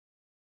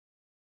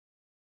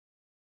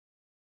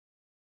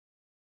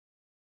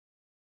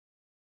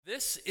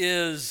This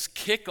is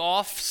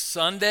kickoff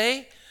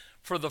Sunday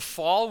for the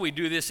fall. We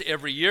do this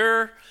every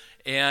year,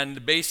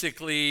 and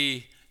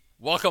basically,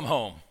 welcome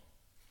home.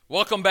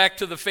 Welcome back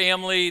to the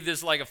family. This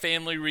is like a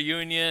family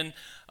reunion,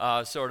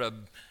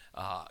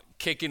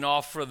 kicking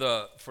off for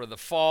the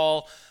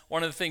fall.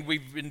 One of the things,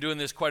 we've been doing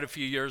this quite a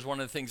few years. One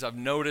of the things I've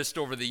noticed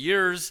over the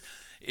years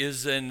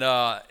is, and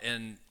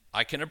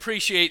I can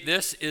appreciate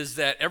this, is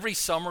that every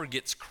summer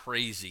gets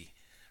crazy,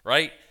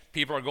 right?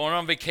 People are going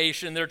on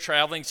vacation, they're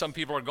traveling. Some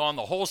people are gone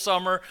the whole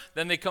summer,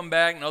 then they come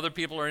back, and other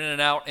people are in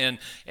and out. And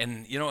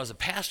you know, as a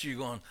pastor, you're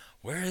going,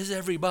 where is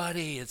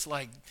everybody? It's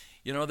like,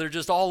 you know, they're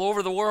just all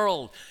over the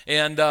world.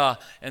 And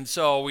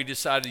so we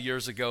decided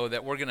years ago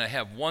that we're going to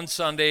have one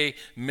Sunday,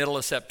 middle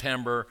of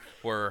September,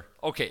 where,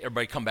 okay,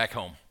 everybody come back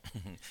home.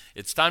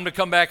 It's time to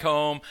come back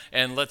home,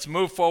 and let's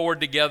move forward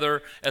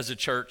together as a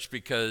church,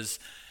 because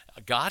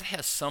God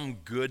has some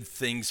good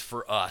things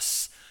for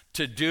us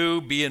to do,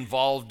 be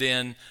involved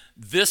in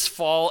this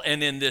fall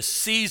and in this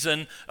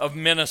season of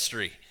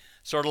ministry.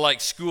 Sort of like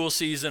school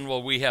season.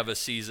 Well, we have a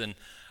season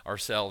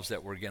ourselves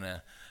that we're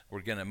gonna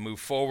move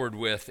forward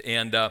with,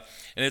 and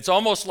it's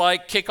almost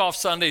like kickoff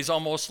Sunday is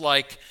almost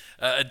like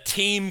a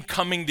team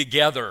coming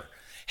together,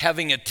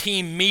 having a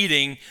team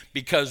meeting,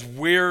 because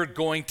we're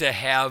going to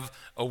have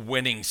a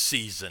winning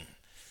season.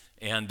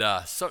 And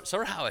sort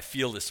of how I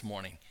feel this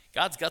morning.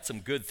 God's got some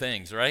good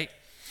things, right?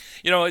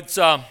 You know, it's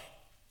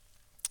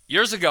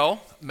years ago,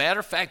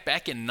 matter of fact,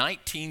 back in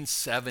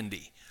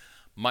 1970,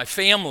 my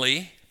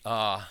family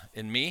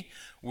and me,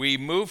 we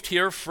moved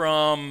here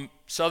from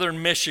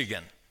southern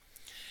Michigan.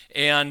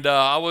 And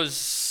I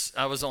was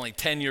only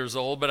 10 years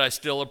old, but I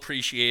still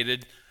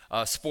appreciated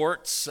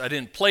sports. I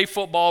didn't play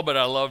football, but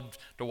I loved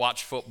to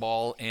watch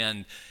football.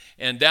 And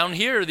down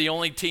here, the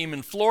only team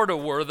in Florida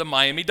were the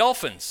Miami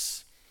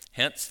Dolphins,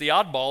 hence the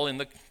oddball in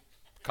the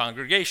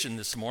congregation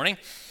this morning.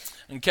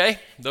 Okay,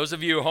 those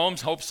of you at home,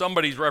 hope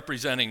somebody's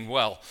representing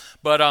well.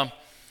 But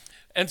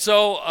and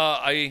so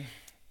I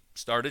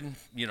started,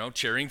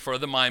 cheering for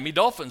the Miami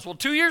Dolphins. Well,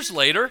 2 years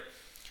later,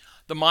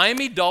 the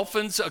Miami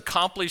Dolphins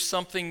accomplished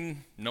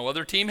something no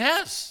other team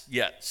has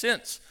yet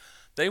since.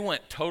 They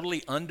went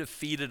totally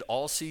undefeated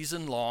all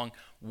season long,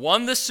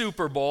 won the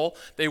Super Bowl.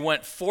 They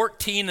went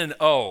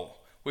 14-0,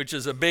 which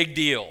is a big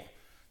deal.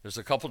 There's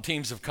a couple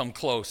teams have come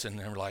close, and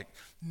they're like,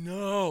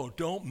 no,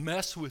 don't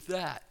mess with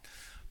that.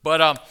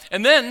 But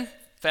and then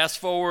fast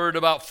forward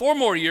about 4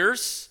 more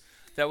years.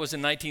 That was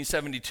in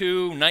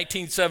 1972,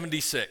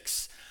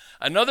 1976.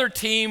 Another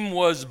team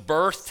was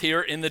birthed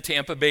here in the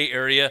Tampa Bay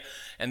area,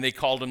 and they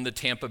called them the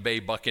Tampa Bay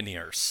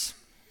Buccaneers.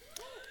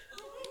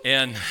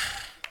 And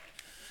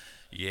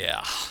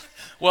yeah.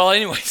 Well,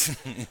 anyways,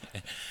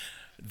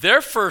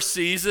 their first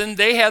season,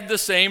 they had the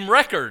same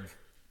record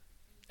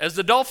as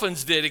the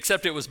Dolphins did,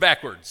 except it was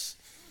backwards.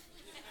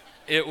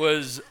 It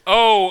was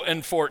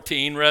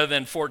 0-14 rather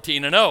than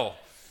 14-0.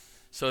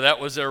 So that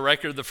was their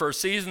record the first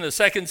season. The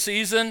second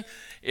season,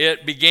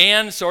 it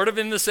began sort of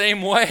in the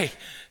same way.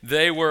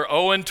 They were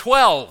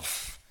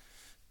 0-12,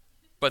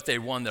 but they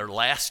won their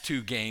last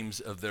 2 games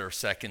of their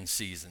second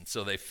season.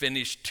 So they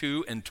finished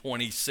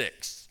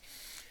 2-26,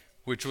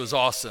 which was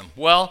awesome.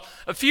 Well,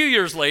 a few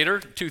years later,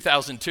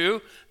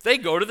 2002, they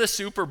go to the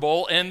Super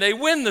Bowl and they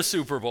win the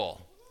Super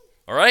Bowl.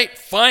 All right,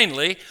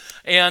 finally.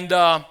 And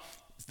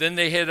then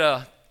they hit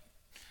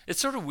it's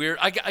sort of weird.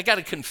 I got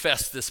to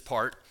confess this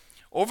part.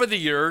 Over the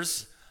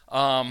years,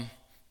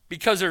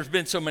 because there's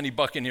been so many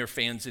Buccaneer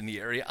fans in the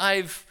area,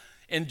 I've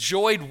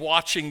enjoyed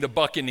watching the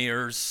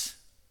Buccaneers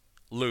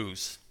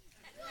lose.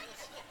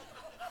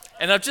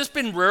 And I've just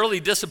been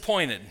rarely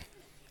disappointed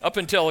up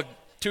until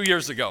 2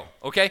 years ago,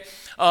 okay?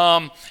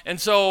 And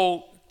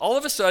so all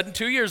of a sudden,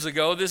 2 years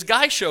ago, this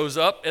guy shows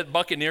up at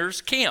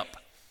Buccaneers camp.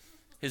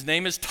 His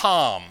name is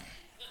Tom.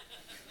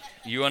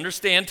 You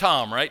understand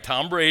Tom, right?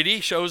 Tom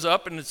Brady shows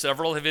up, and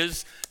several of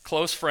his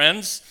close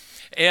friends.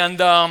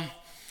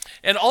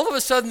 And all of a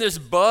sudden, this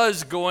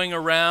buzz going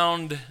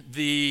around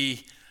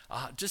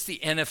just the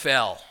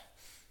NFL.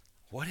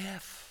 What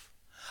if?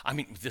 I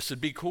mean, this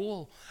would be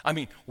cool. I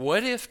mean,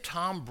 what if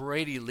Tom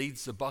Brady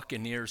leads the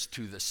Buccaneers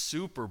to the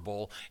Super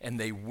Bowl and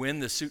they win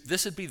the Super Bowl?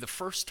 This would be the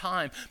first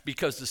time,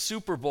 because the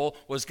Super Bowl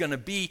was going to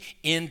be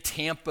in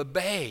Tampa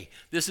Bay.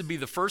 This would be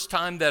the first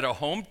time that a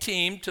home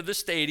team to the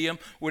stadium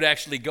would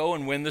actually go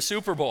and win the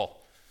Super Bowl.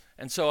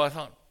 And so I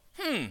thought,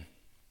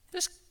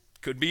 this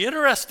could be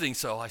interesting.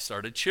 So I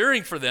started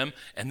cheering for them,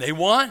 and they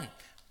won.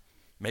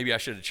 Maybe I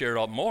should have cheered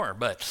up more,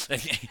 but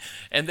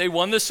and they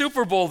won the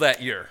Super Bowl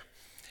that year.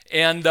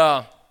 And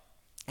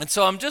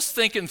so I'm just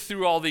thinking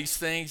through all these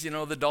things.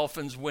 The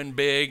Dolphins win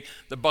big,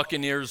 the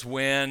Buccaneers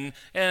win,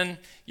 and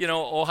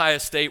Ohio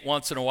State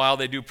once in a while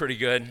they do pretty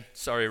good.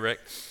 Sorry, Rick,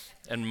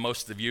 and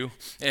most of you.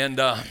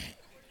 And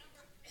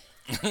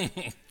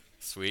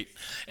sweet.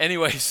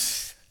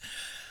 Anyways,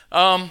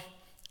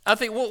 I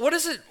think, well, what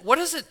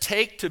does it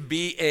take to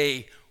be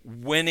a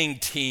winning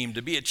team,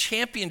 to be a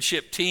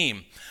championship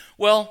team?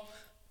 Well,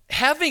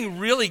 having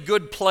really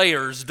good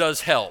players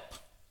does help,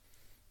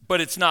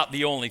 but it's not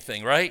the only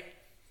thing, right?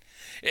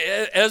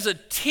 As a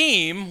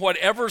team,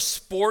 whatever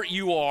sport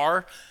you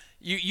are,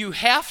 you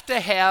have to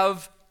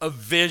have a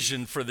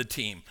vision for the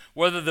team.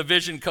 Whether the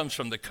vision comes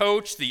from the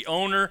coach, the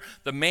owner,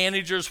 the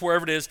managers,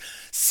 wherever it is,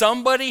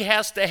 somebody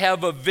has to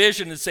have a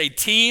vision and say,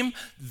 team,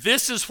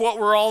 this is what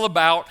we're all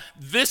about.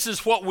 This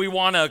is what we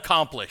want to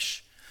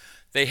accomplish.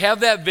 They have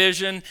that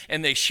vision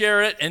and they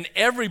share it, and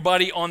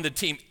everybody on the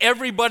team,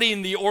 everybody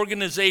in the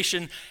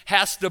organization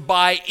has to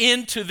buy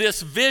into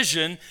this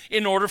vision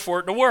in order for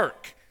it to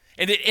work.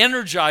 And it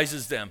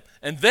energizes them.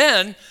 And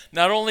then,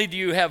 not only do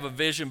you have a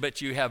vision,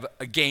 but you have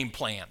a game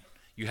plan.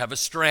 You have a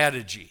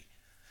strategy.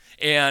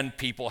 And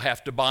people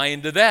have to buy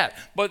into that.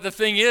 But the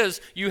thing is,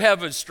 you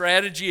have a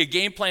strategy, a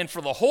game plan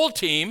for the whole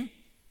team.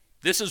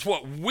 This is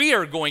what we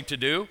are going to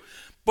do.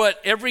 But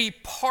every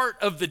part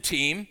of the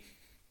team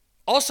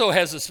also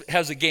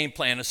has a game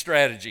plan, a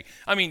strategy.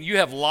 I mean, you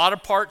have a lot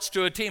of parts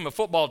to a team, a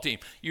football team.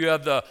 You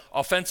have the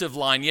offensive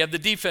line, you have the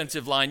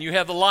defensive line, you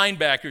have the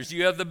linebackers,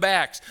 you have the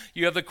backs,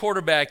 you have the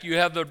quarterback, you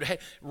have the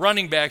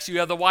running backs, you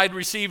have the wide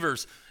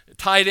receivers,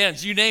 tight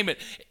ends, you name it.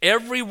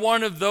 Every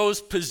one of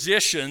those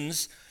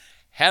positions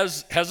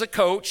has a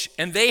coach,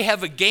 and they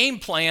have a game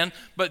plan,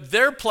 but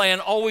their plan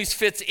always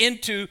fits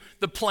into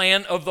the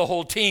plan of the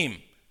whole team.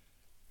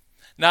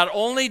 Not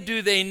only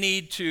do they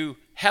need to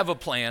have a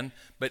plan,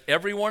 but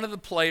every one of the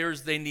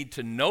players, they need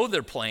to know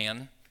their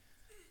plan,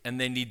 and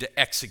they need to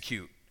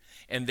execute.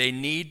 And they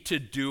need to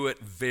do it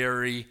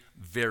very,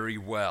 very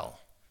well.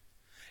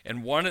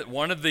 And one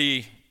of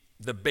the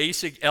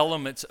basic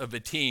elements of a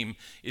team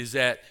is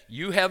that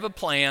you have a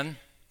plan,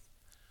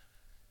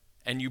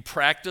 and you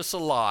practice a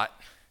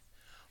lot,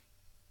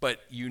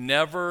 but you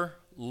never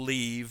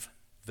leave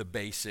the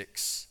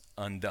basics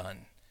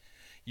undone.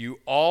 You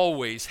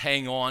always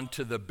hang on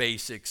to the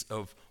basics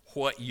of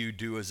what you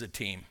do as a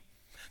team.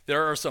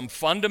 There are some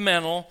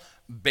fundamental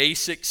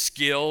basic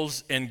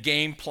skills and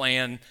game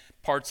plan,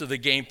 parts of the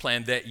game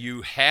plan that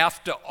you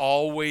have to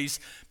always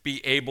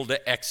be able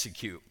to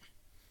execute.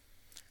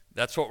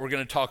 That's what we're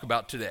going to talk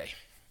about today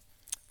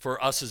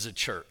for us as a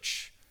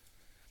church.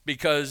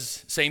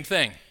 Because, same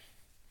thing,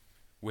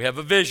 we have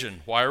a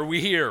vision. Why are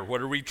we here?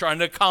 What are we trying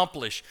to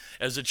accomplish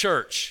as a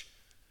church?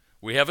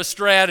 We have a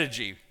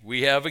strategy.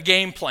 We have a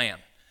game plan.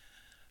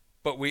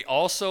 But we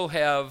also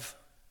have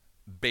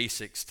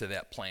basics to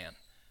that plan.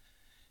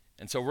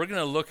 And so we're going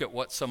to look at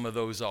what some of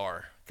those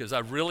are, because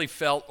I've really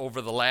felt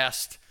over the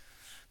last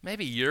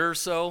maybe year or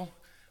so,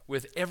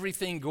 with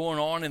everything going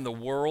on in the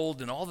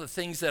world and all the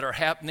things that are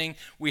happening,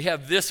 we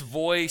have this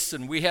voice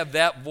and we have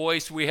that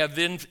voice, we have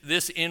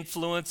this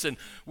influence and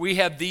we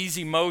have these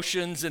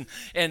emotions,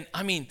 and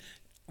I mean,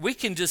 we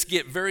can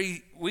get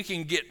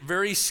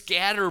very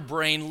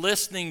scatterbrained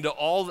listening to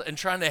all and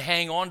trying to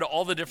hang on to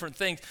all the different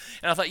things.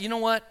 And I thought, you know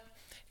what?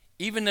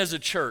 Even as a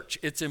church,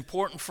 it's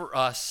important for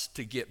us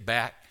to get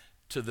back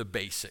to the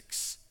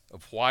basics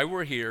of why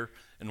we're here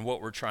and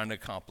what we're trying to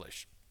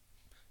accomplish.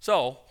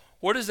 So,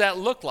 what does that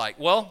look like?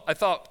 Well, I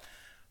thought,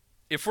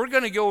 if we're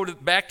going to go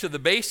back to the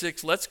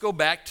basics, let's go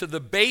back to the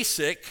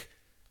basic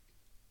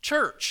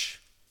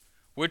church,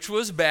 which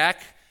was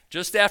back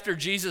just after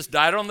Jesus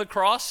died on the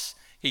cross.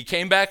 He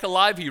came back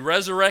alive, he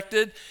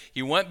resurrected,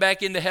 he went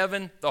back into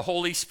heaven, the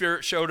Holy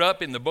Spirit showed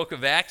up. In the book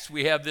of Acts,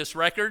 we have this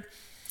record.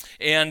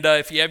 And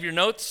if you have your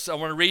notes, I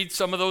want to read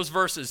some of those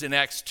verses in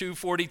Acts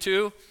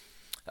 2:42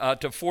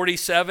 to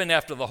 47.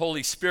 After the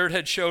Holy Spirit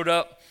had showed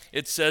up,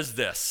 it says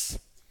this: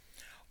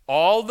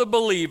 all the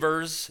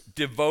believers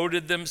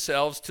devoted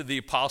themselves to the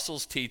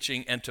apostles'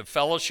 teaching and to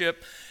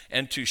fellowship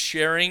and to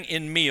sharing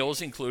in meals,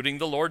 including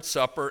the Lord's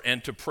Supper,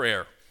 and to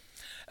prayer.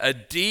 A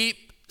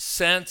deep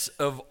sense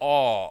of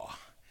awe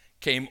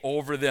came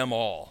over them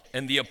all,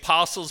 and the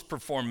apostles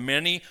performed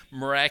many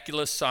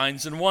miraculous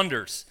signs and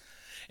wonders.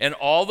 And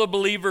all the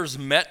believers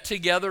met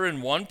together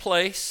in one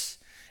place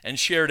and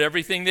shared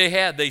everything they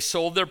had. They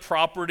sold their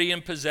property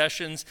and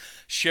possessions,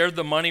 shared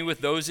the money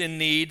with those in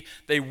need.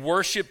 They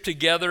worshiped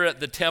together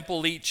at the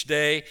temple each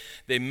day.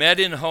 They met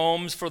in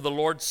homes for the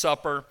Lord's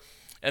Supper,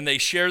 and they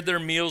shared their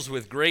meals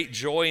with great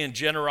joy and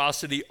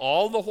generosity,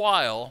 all the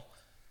while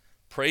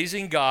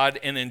praising God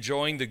and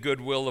enjoying the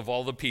goodwill of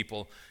all the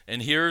people.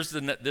 And here's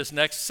this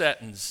next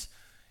sentence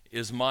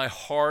is my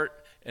heart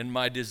and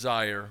my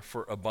desire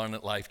for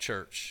Abundant Life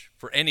Church,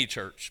 for any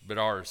church but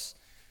ours.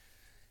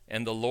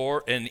 And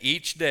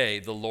each day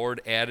the Lord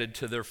added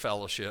to their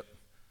fellowship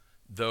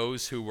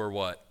those who were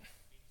what?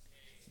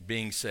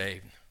 Being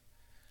saved.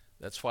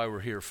 That's why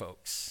we're here,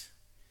 folks.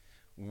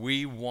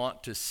 We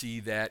want to see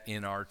that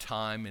in our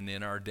time and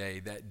in our day,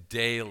 that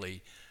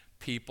daily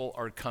people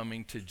are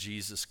coming to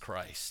Jesus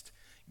Christ,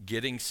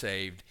 getting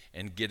saved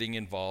and getting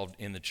involved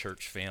in the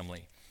church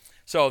family.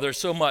 So there's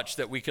so much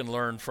that we can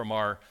learn from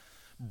our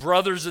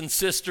brothers and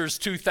sisters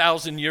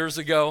 2,000 years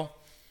ago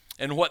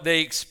and what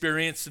they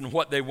experienced and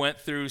what they went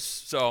through.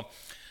 So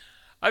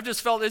I've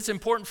just felt it's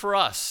important for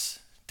us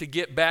to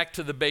get back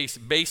to the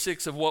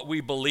basics of what we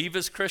believe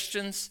as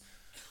Christians,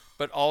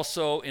 but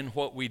also in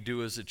what we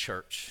do as a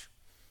church.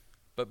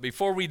 But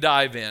before we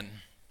dive in,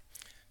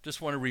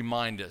 just want to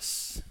remind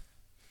us,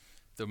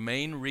 the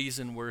main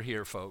reason we're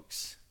here,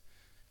 folks,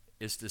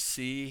 is to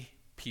see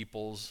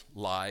people's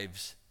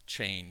lives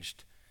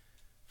changed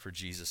for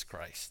Jesus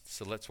Christ.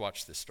 So let's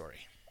watch this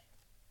story.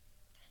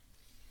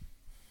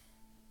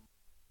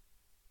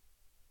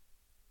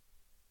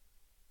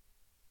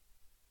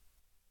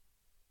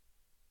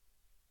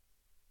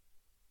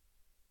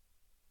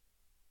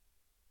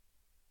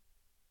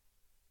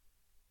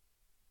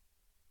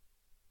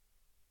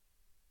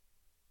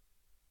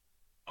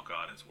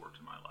 God has worked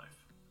in my life.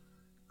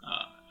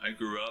 I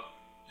grew up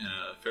in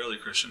a fairly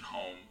Christian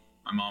home.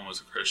 My mom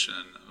was a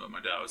Christian, but my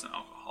dad was an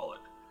alcoholic.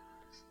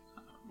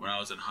 When I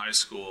was in high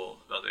school,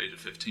 about the age of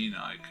 15,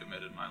 I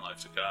committed my life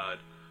to God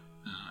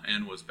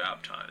and was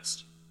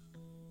baptized.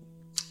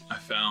 I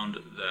found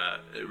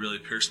that it really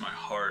pierced my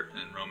heart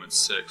in Romans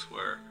 6,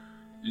 where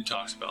he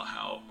talks about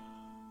how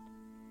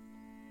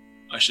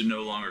I should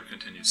no longer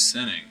continue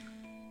sinning,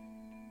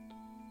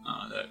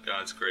 that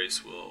God's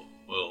grace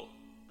will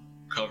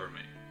cover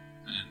me.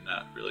 And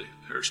that really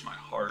pierced my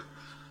heart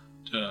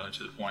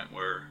to the point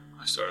where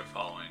I started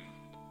following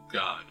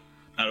God.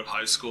 Out of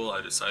high school,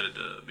 I decided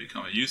to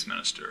become a youth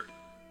minister,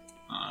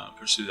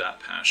 pursue that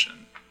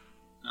passion.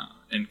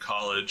 In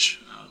college,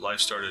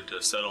 life started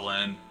to settle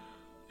in,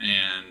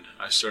 and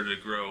I started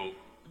to grow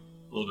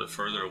a little bit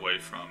further away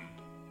from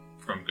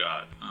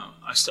God.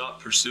 I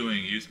stopped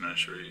pursuing youth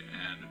ministry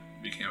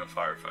and became a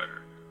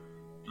firefighter.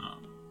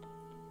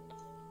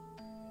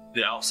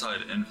 The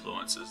outside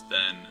influences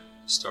then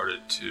started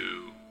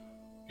to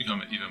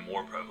become even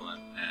more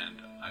prevalent,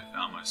 and I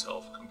found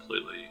myself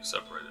completely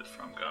separated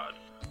from God.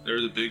 There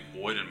was a big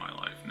void in my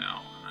life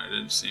now, and I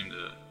didn't seem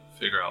to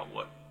figure out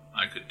what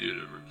I could do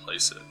to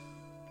replace it.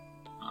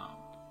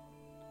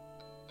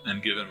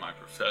 And given my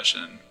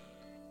profession,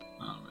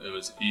 it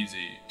was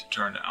easy to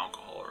turn to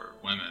alcohol or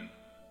women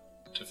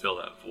to fill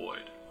that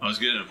void. I was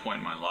getting to a point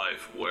in my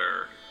life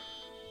where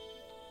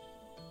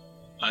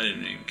I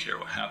didn't even care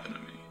what happened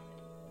to me.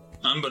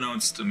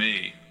 Unbeknownst to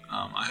me,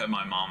 I had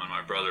my mom and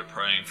my brother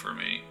praying for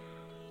me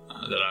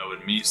that I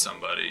would meet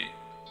somebody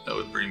that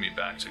would bring me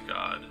back to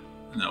God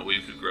and that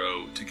we could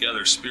grow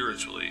together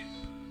spiritually.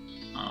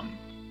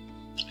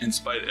 In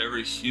spite of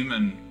every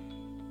human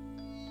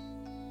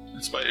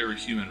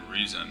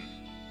reason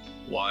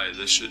why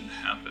this shouldn't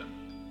happen,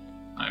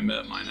 I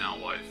met my now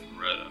wife,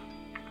 Retta.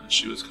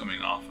 She was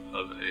coming off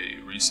of a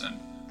recent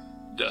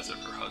death of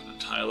her husband,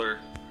 Tyler.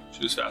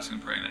 She was fasting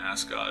and praying to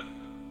ask God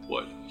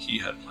what he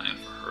had planned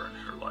for her in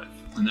her life.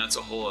 And that's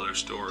a whole other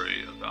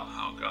story about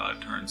how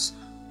God turns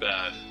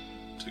bad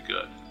to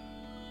good.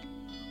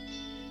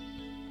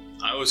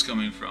 I was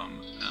coming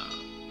from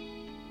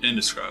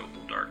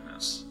indescribable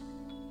darkness.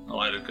 The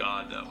light of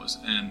God that was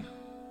in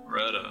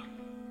Retta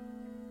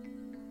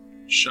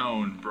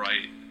shone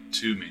bright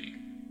to me.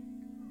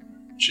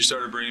 She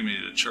started bringing me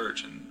to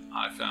church, and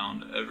I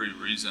found every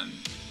reason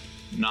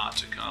not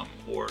to come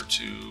or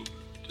to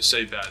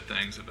say bad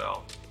things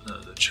about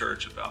the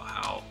church, about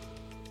how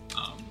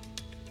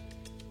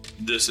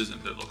this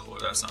isn't biblical or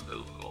that's not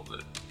biblical.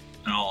 But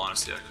in all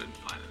honesty, I couldn't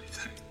find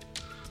anything.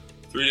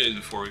 3 days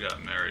before we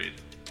got married,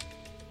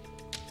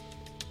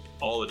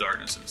 all the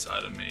darkness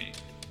inside of me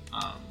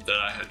that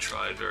I had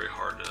tried very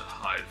hard to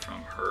hide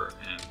from her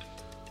and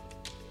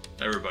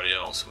everybody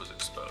else was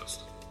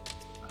exposed.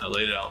 I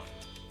laid it out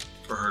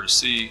for her to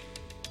see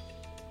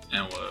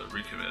and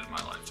recommitted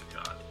my life to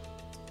God.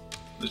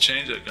 The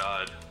change that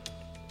God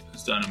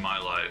has done in my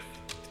life,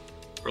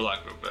 for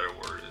lack of a better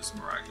word, is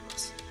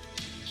miraculous.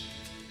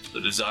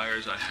 The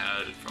desires I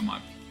had from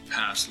my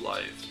past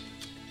life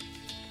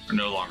are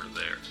no longer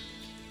there.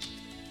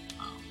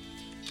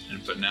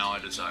 But now I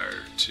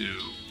desire to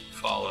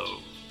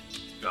follow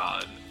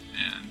God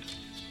and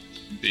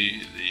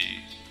be the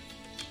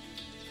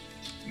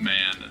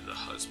man, the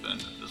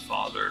husband, the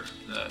father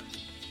that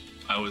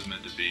I was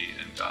meant to be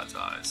in God's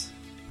eyes.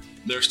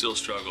 There's still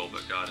struggle,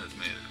 but God has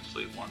made a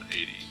complete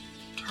 180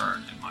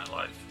 turn in my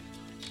life.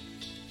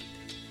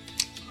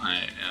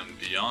 I am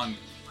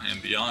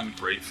beyond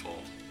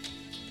grateful,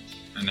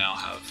 and now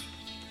have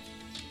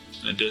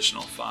an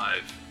additional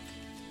 5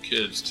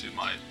 kids to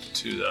my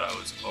 2 that I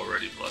was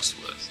already blessed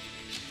with.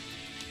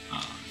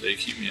 They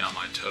keep me on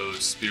my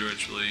toes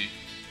spiritually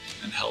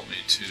and help me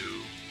to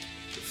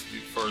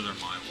further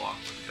my walk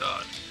with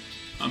God.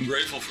 I'm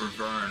grateful for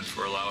Vern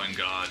for allowing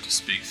God to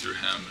speak through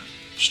him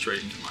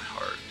straight into my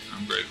heart.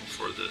 I'm grateful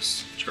for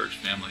this church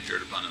family here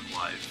at Abundant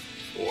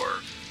Life,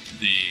 for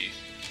the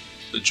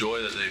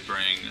joy that they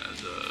bring,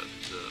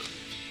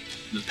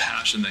 the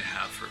passion they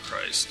have for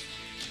Christ,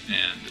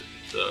 and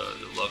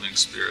the loving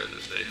spirit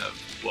that they have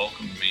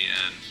welcomed me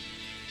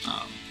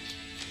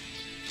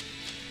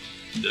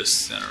in this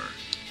center,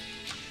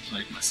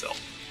 like myself.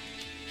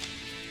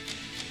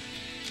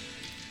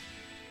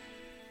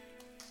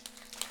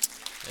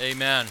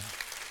 Amen.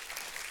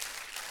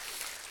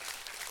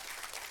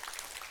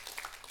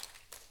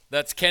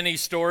 That's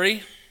Kenny's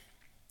story.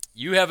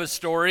 You have a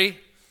story,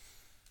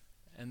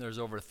 and there's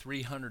over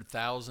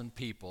 300,000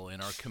 people in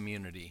our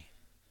community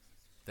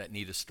that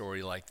need a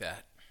story like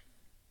that.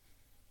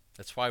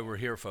 That's why we're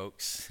here,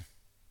 folks.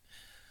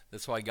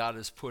 That's why God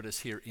has put us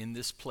here in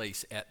this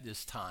place at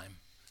this time,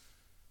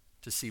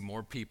 to see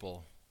more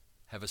people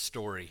have a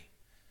story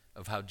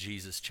of how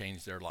Jesus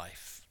changed their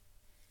life.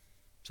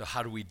 So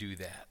how do we do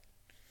that?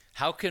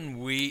 How can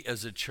we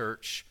as a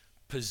church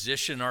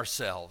position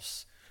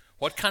ourselves?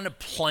 What kind of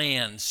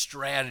plan,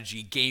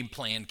 strategy, game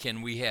plan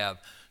can we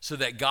have so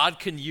that God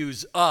can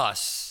use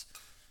us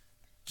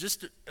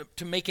just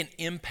to make an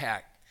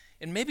impact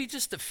in maybe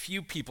just a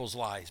few people's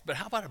lives, but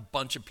how about a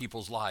bunch of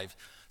people's lives,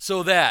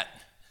 so that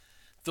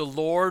the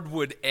Lord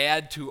would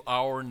add to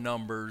our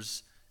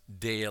numbers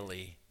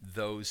daily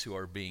those who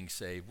are being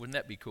saved? Wouldn't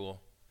that be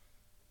cool?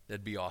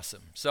 That'd be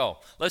awesome. So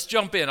let's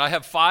jump in. I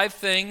have 5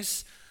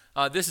 things.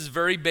 This is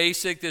very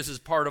basic. This is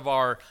part of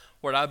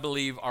what I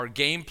believe our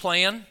game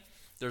plan.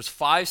 There's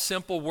 5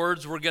 simple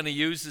words we're going to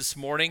use this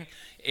morning,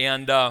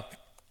 and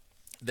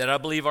that I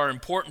believe are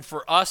important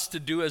for us to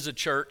do as a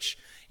church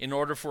in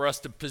order for us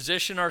to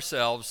position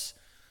ourselves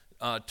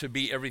to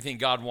be everything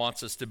God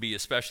wants us to be,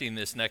 especially in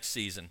this next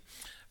season.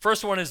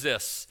 First one is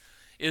this,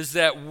 is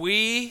that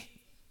we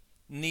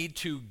need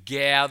to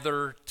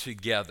gather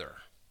together.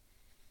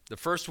 The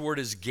first word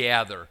is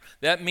gather.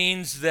 That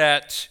means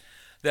that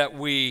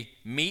we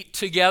meet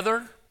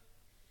together,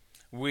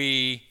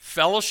 we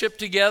fellowship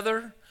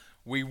together,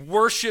 we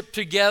worship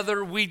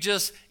together, we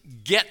just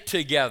get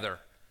together.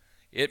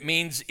 It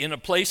means in a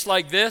place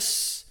like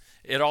this.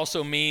 It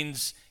also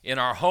means in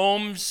our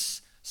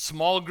homes,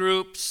 small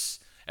groups,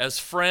 as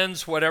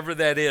friends, whatever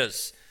that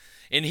is.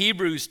 In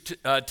Hebrews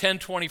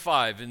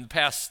 10:25, in the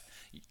past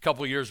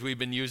couple of years, we've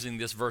been using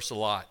this verse a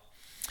lot.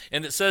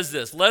 And it says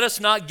this, "Let us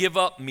not give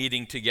up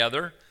meeting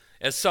together,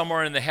 as some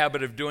are in the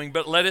habit of doing,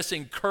 but let us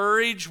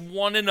encourage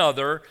one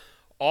another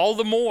all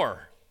the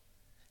more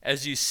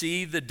as you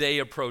see the day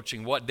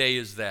approaching." What day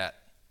is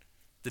that?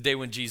 The day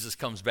when Jesus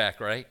comes back,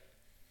 right?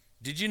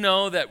 Did you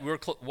know that we're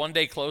one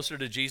day closer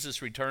to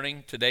Jesus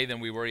returning today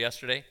than we were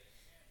yesterday?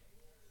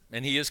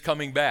 And he is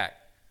coming back.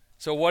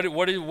 So what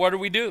do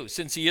we do?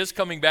 Since he is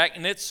coming back,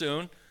 and it's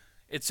soon,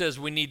 it says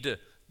we need to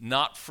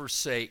not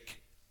forsake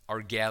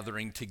our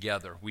gathering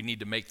together. We need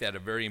to make that a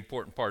very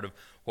important part of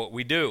what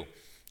we do.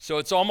 So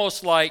it's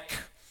almost like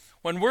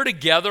when we're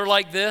together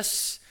like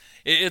this,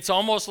 it's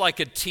almost like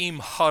a team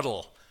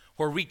huddle,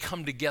 where we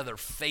come together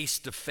face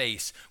to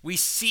face. We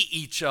see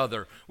each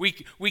other. We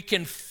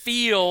can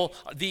feel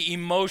the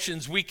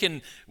emotions. We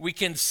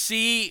can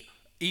see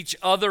each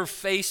other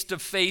face to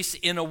face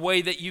in a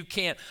way that you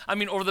can't. I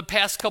mean, over the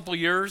past couple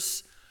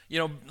years,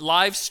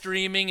 live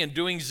streaming and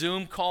doing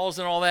Zoom calls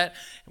and all that,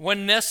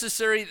 when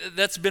necessary,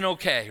 that's been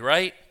okay,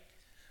 right?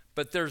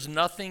 But there's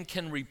nothing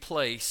can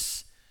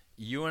replace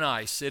you and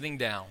I sitting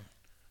down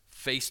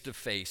face to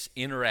face,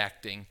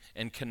 interacting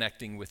and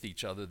connecting with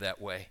each other that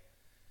way.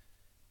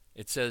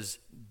 It says,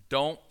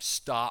 don't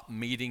stop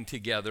meeting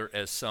together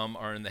as some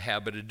are in the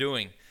habit of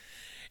doing.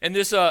 And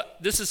this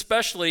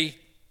especially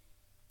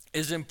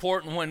is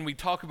important when we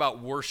talk about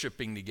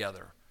worshiping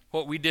together,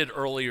 what we did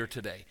earlier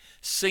today,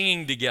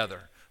 singing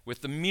together with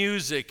the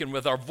music and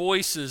with our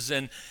voices.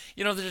 And,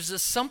 there's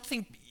just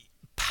something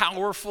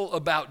powerful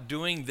about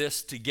doing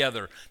this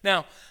together.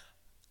 Now,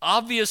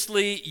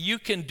 obviously, you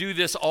can do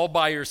this all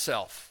by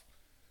yourself.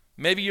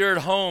 Maybe you're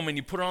at home and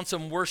you put on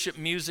some worship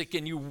music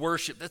and you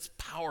worship. That's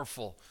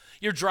powerful.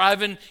 You're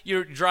driving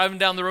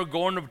down the road,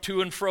 going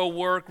to and fro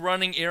work,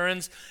 running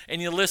errands,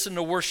 and you listen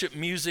to worship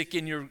music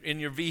in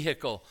your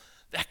vehicle.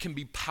 That can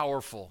be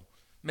powerful.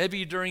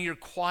 Maybe during your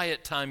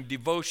quiet time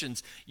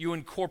devotions, you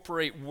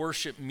incorporate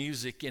worship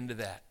music into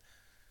that.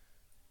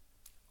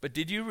 But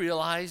did you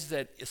realize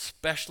that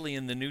especially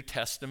in the New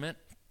Testament,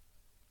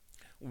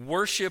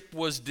 worship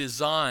was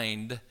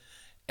designed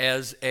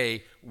as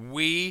a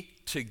we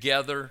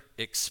together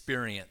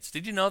experience?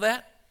 Did you know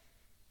that?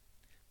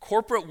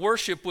 Corporate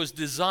worship was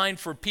designed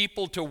for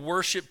people to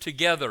worship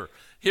together.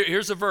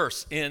 Here's a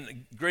verse,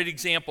 in great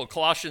example,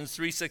 Colossians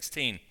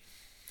 3:16.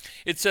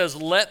 It says,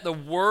 "Let the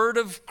word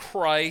of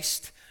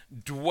Christ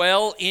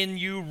dwell in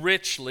you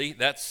richly,"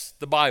 that's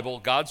the Bible,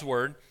 God's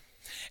word,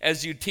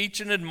 "as you teach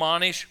and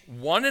admonish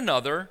one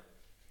another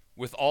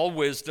with all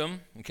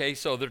wisdom." Okay,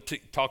 so they're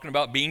talking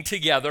about being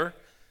together.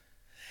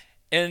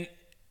 And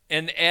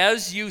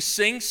as you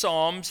sing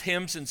psalms,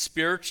 hymns, and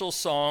spiritual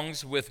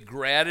songs with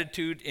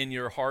gratitude in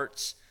your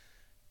hearts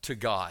to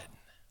God.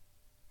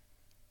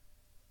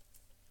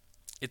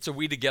 It's a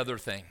we together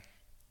thing.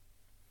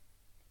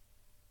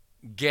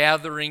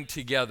 Gathering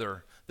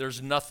together,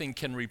 there's nothing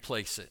can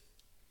replace it.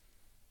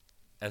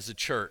 As a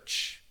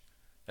church,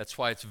 that's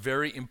why it's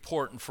very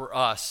important for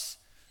us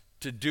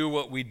to do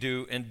what we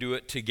do and do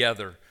it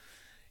together.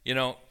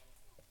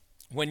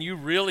 When you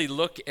really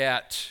look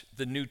at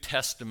the New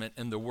Testament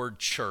and the word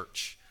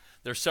church,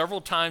 there's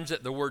several times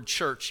that the word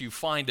church you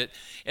find it,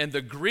 and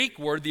the Greek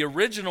word, the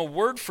original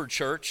word for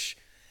church,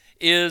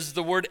 is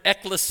the word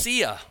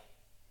ekklesia,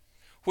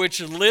 which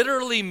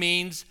literally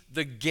means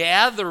the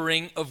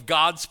gathering of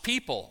God's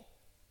people.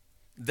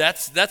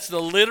 That's the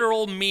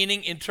literal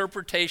meaning,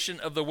 interpretation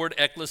of the word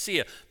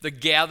ekklesia, the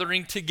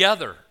gathering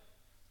together.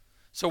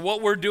 So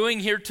what we're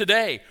doing here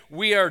today,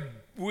 we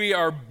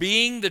are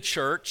being the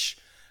church,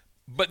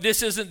 but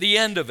this isn't the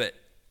end of it.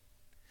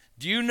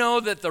 Do you know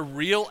that the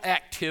real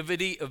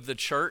activity of the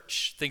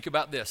church, think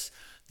about this,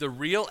 the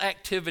real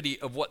activity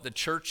of what the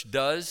church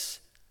does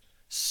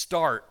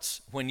starts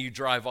when you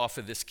drive off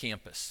of this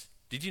campus?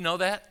 Did you know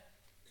that?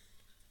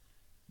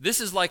 This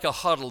is like a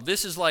huddle.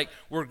 This is like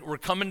we're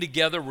coming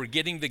together. We're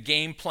getting the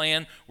game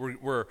plan.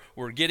 We're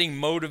getting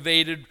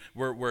motivated.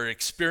 We're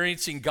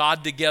experiencing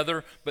God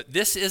together. But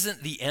this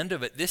isn't the end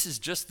of it. This is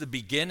just the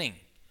beginning.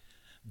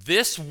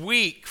 This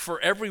week for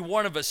every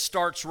one of us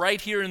starts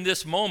right here in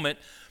this moment.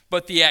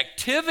 But the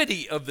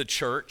activity of the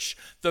church,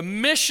 the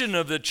mission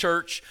of the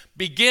church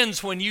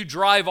begins when you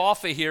drive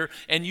off of here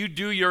and you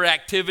do your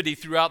activity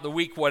throughout the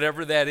week,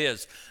 whatever that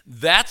is.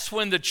 That's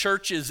when the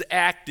church is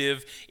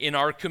active in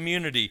our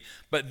community.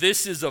 But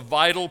this is a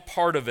vital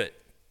part of it.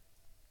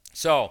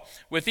 So,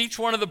 with each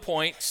one of the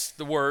points,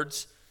 the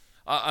words,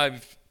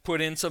 I've put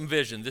in some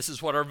vision. This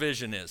is what our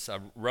vision is. I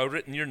wrote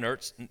it in your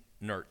notes.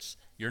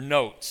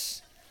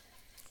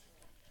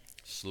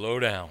 Slow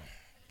down.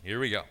 Here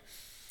we go.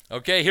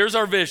 Okay, here's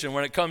our vision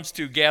when it comes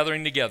to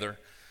gathering together.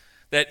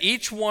 That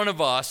each one of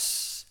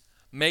us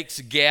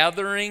makes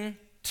gathering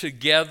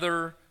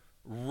together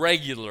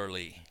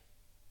regularly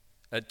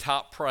a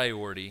top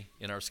priority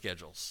in our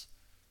schedules.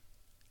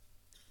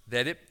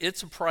 That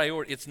it's a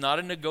priority. It's not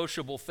a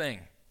negotiable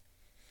thing.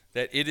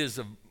 That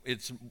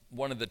it's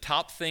one of the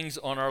top things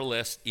on our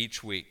list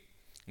each week.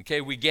 Okay,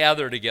 we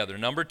gather together.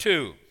 Number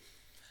 2,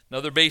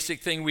 another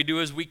basic thing we do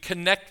is we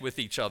connect with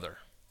each other.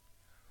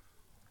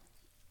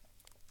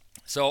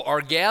 So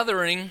our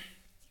gathering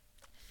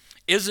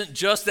isn't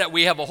just that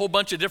we have a whole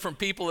bunch of different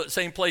people at the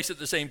same place at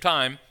the same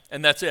time,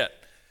 and that's it.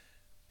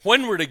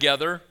 When we're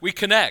together, we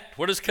connect.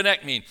 What does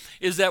connect mean?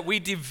 Is that we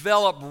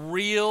develop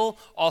real,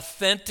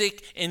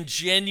 authentic, and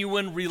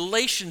genuine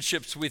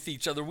relationships with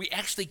each other. We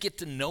actually get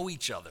to know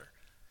each other.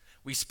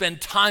 We spend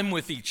time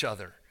with each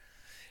other.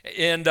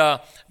 And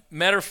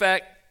matter of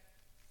fact,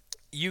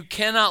 you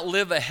cannot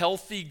live a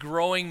healthy,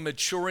 growing,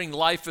 maturing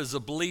life as a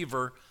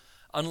believer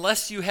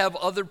unless you have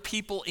other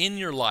people in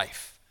your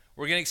life.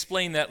 We're going to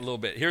explain that a little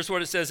bit. Here's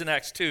what it says in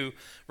Acts 2,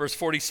 verse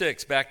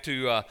 46, back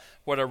to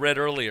what I read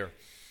earlier.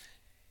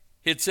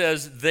 It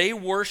says, they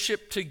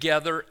worshiped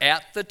together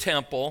at the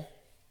temple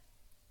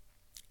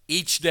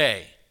each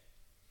day.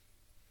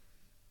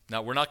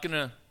 Now, we're not going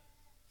to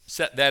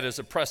set that as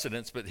a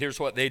precedence, but here's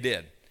what they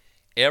did.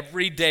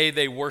 Every day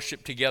they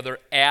worshiped together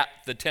at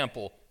the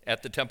temple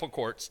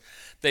courts.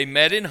 They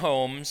met in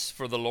homes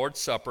for the Lord's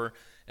Supper,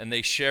 and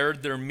they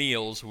shared their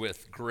meals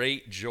with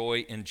great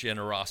joy and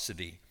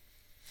generosity.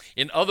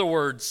 In other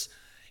words,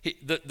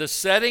 the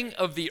setting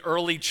of the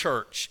early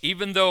church,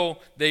 even though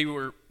they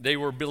were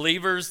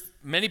believers,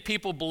 many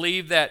people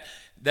believe that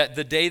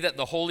the day that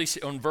the Holy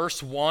Spirit, on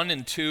verse 1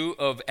 and 2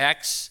 of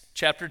Acts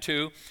chapter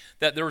 2,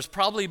 that there was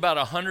probably about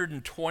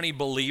 120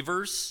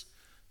 believers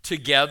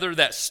together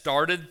that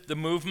started the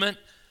movement.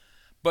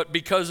 But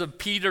because of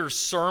Peter's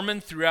sermon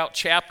throughout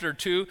chapter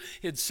 2,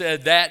 it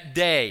said that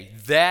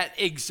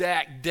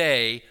exact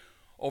day,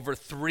 over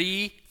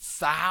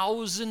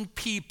 3,000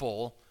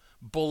 people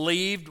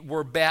believed,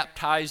 were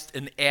baptized,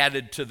 and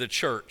added to the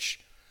church.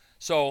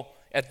 So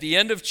at the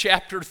end of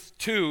chapter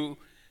 2,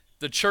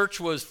 the church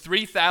was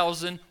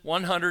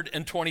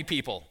 3,120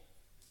 people,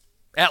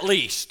 at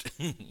least.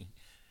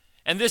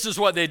 And this is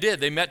what they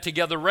did. They met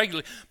together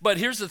regularly. But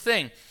here's the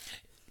thing.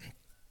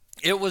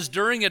 It was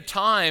during a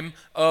time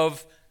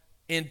of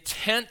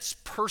intense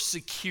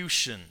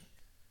persecution.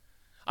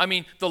 I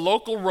mean, the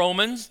local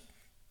Romans,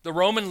 the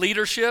Roman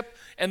leadership,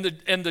 and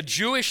the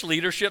Jewish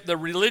leadership, the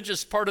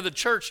religious part of the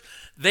church,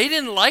 they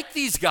didn't like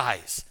these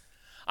guys.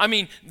 I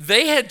mean,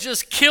 they had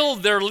just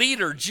killed their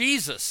leader,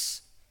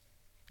 Jesus.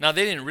 Now,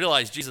 they didn't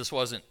realize Jesus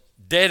wasn't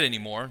dead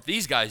anymore.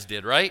 These guys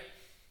did, right?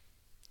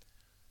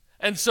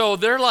 And so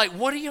they're like,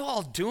 what are you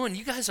all doing?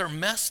 You guys are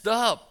messed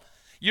up.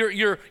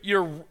 You're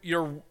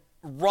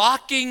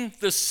rocking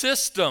the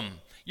system.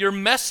 You're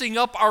messing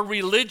up our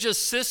religious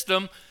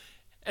system.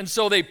 And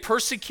so they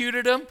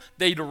persecuted them.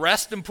 They'd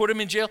arrest them, put them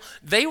in jail.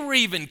 They were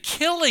even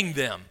killing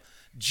them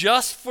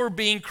just for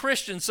being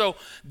Christians. So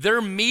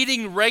they're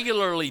meeting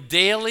regularly,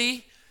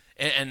 daily,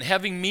 and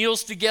having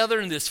meals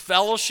together in this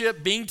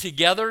fellowship, being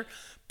together.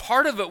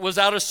 Part of it was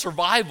out of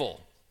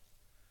survival.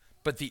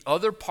 But the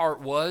other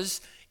part was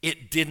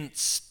it didn't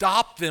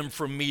stop them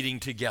from meeting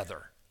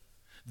together.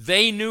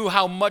 They knew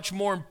how much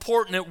more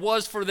important it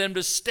was for them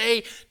to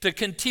stay, to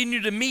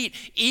continue to meet,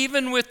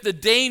 even with the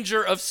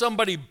danger of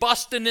somebody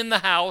busting in the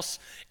house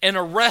and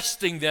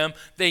arresting them.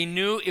 They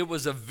knew it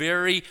was a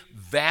very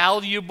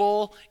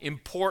valuable,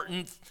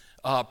 important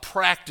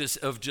practice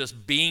of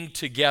just being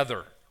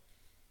together.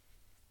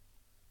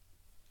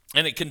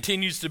 And it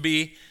continues to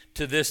be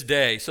to this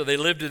day. So they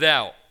lived it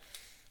out.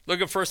 Look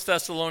at 1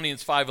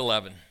 Thessalonians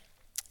 5:11,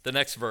 the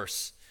next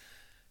verse.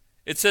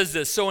 It says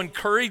this, so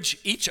encourage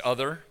each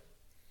other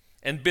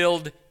and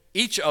build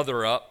each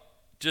other up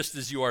just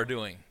as you are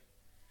doing.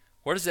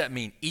 What does that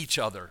mean, each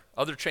other?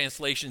 Other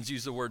translations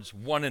use the words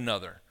one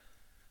another.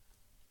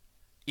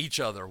 Each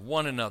other,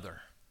 one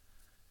another.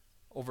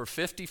 Over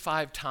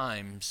 55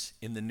 times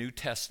in the New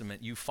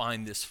Testament you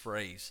find this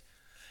phrase.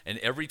 And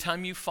every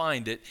time you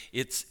find it,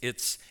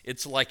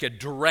 it's like a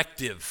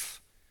directive,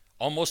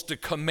 almost a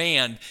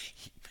command,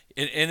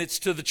 and it's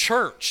to the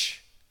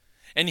church.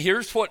 And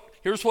here's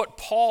what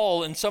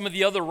Paul and some of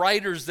the other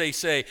writers, they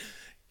say,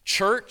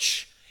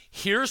 church,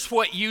 here's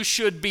what you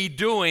should be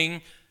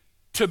doing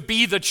to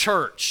be the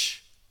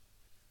church.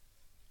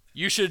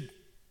 You should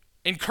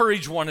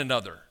encourage one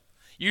another.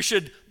 You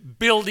should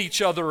build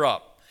each other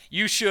up.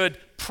 You should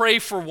pray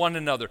for one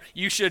another.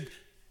 You should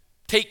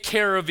take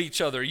care of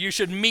each other. You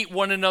should meet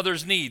one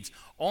another's needs.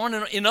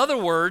 In other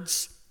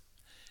words,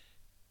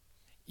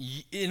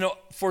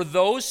 for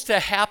those to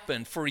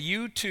happen, for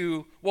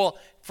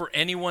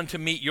anyone to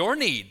meet your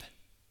need,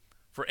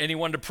 for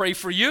anyone to pray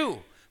for you,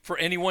 for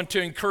anyone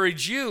to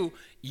encourage you,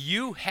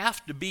 you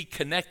have to be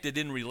connected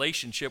in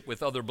relationship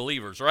with other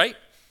believers, right?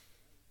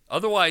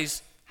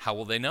 Otherwise, how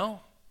will they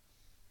know?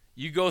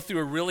 You go through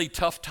a really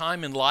tough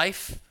time in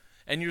life,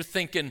 and you're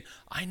thinking,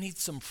 I need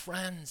some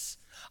friends.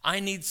 I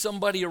need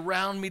somebody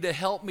around me to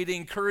help me, to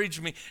encourage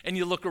me. And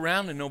you look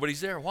around and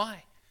nobody's there.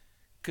 Why?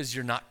 Because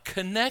you're not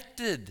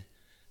connected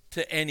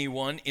to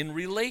anyone in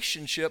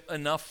relationship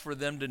enough for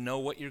them to know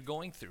what you're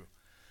going through.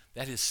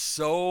 That is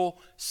so,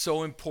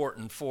 so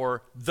important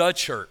for the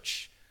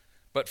church,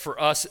 but for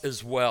us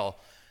as well.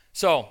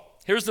 So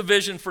here's the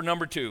vision for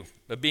number 2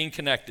 of being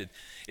connected,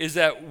 is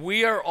that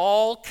we are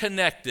all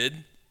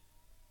connected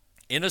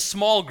in a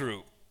small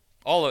group,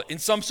 in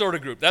some sort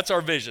of group. That's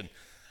our vision.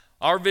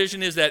 Our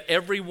vision is that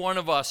every one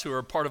of us who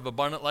are part of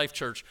Abundant Life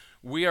Church,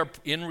 we are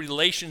in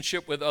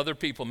relationship with other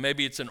people.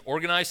 Maybe it's an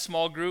organized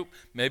small group,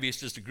 maybe it's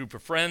just a group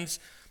of friends,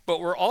 but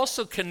we're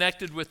also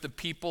connected with the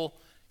people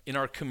in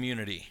our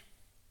community.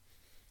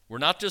 We're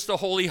not just a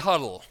holy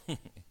huddle.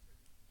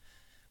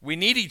 We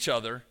need each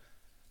other,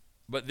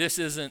 but this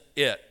isn't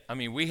it. I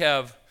mean,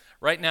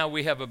 right now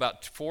we have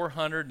about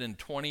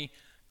 420,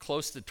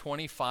 close to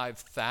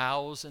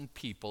 25,000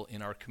 people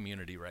in our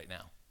community right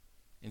now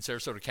in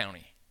Sarasota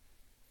County.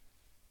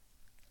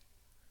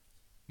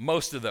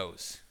 Most of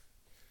those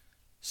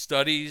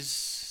studies,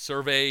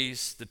 surveys,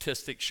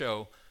 statistics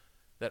show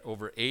that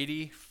over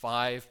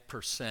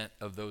 85%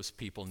 of those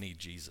people need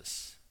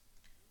Jesus.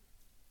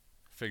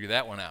 Figure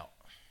that one out.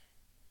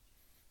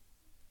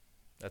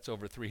 That's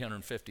over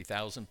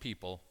 350,000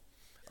 people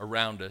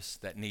around us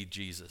that need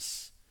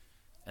Jesus.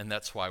 And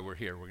that's why we're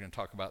here. We're going to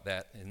talk about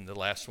that in the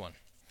last one.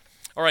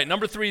 All right,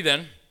 number 3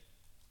 then.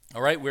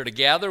 All right, we're to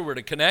gather, we're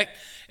to connect,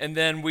 and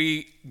then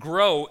we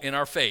grow in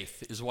our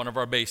faith is one of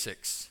our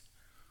basics.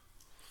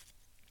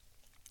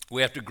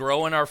 We have to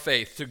grow in our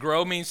faith. To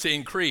grow means to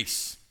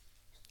increase.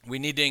 We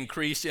need to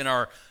increase in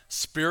our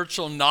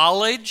spiritual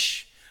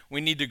knowledge.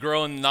 We need to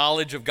grow in the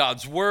knowledge of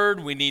God's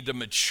word. We need to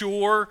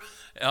mature,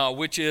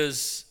 which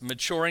is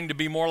maturing to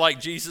be more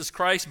like Jesus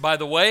Christ. By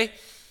the way,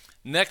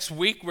 next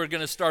week we're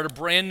going to start a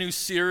brand new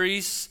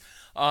series.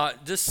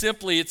 Just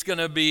simply, it's going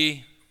to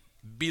be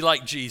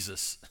like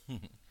Jesus.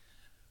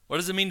 What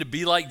does it mean to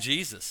be like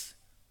Jesus?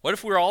 What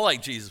if we're all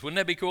like Jesus? Wouldn't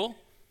that be cool?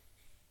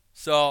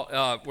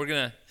 So we're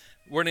going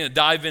to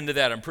dive into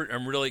that.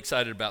 I'm really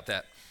excited about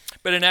that.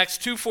 But in Acts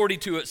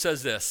 2:42 it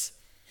says this: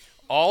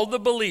 all the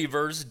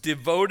believers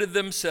devoted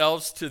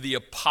themselves to the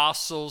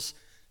apostles'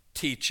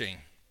 teaching.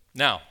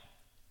 Now,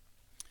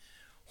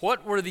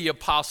 what were the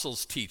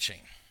apostles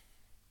teaching?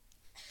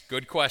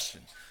 Good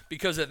question.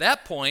 Because at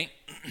that point,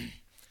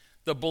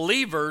 the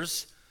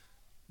believers,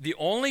 the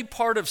only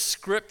part of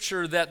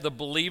Scripture that the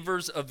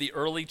believers of the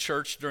early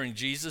church during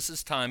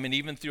Jesus' time, and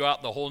even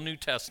throughout the whole New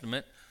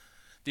Testament,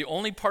 the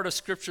only part of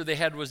Scripture they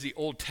had was the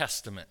Old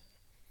Testament.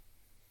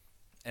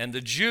 And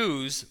the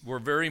Jews were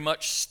very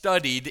much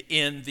studied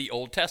in the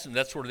Old Testament.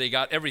 That's where they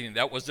got everything.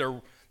 That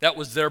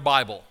was their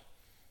Bible.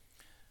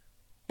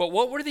 But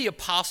what were the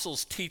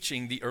apostles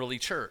teaching the early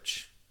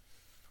church?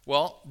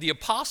 Well, the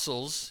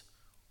apostles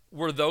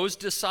were those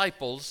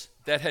disciples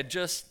that had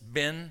just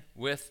been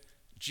with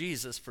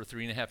Jesus for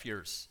 3.5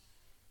 years.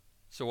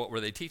 So what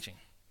were they teaching?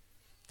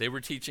 They were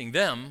teaching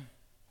them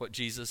what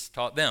Jesus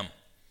taught them.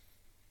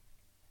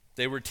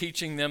 They were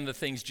teaching them the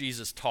things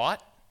Jesus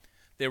taught.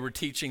 They were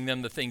teaching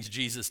them the things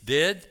Jesus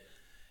did.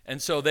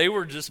 And so they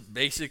were just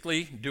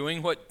basically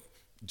doing what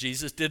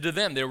Jesus did to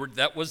them.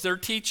 That was their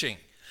teaching.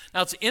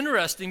 Now it's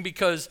interesting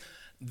because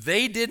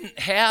they didn't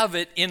have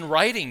it in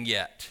writing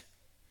yet.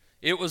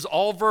 It was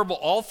all verbal,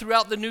 all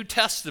throughout the New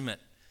Testament.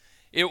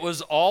 It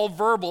was all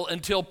verbal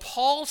until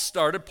Paul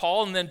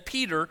and then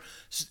Peter,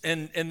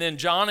 and then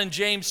John and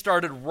James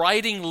started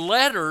writing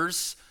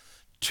letters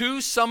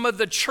to some of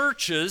the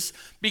churches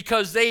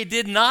because they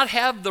did not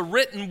have the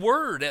written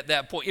word at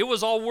that point. It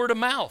was all word of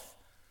mouth.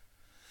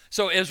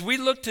 So as we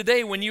look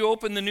today, when you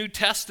open the New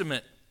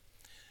Testament,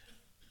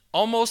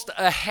 almost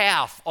a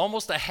half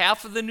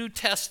of the New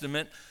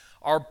Testament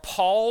are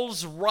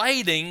Paul's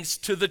writings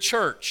to the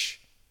church.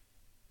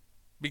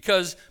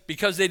 Because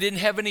they didn't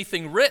have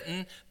anything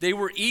written, they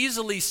were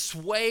easily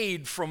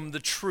swayed from the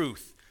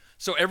truth.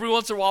 So every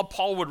once in a while,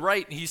 Paul would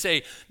write, and he'd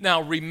say,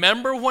 now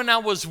remember when I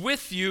was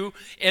with you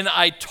and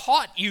I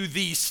taught you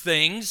these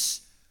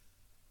things.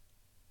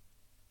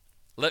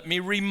 Let me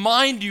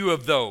remind you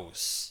of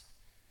those.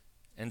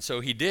 And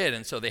so he did,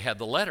 and so they had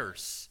the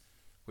letters,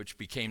 which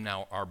became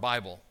now our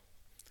Bible.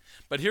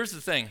 But here's the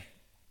thing.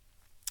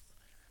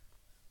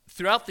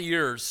 Throughout the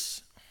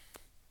years,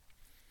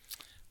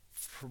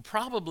 for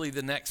probably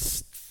the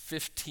next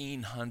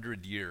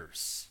 1,500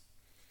 years,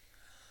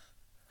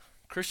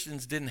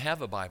 Christians didn't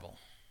have a Bible.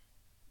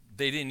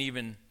 They didn't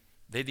even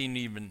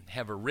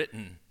have a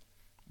written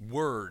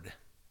word.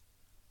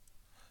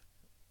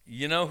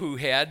 You know who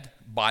had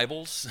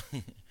Bibles?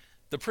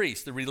 The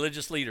priests, the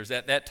religious leaders.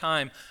 At that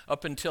time,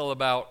 up until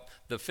about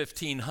the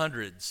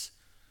 1500s,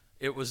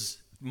 it was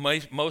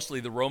mostly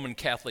the Roman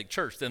Catholic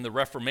Church. Then the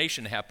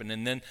Reformation happened,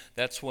 and then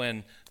that's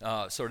when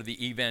sort of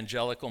the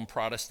evangelical and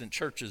Protestant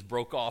churches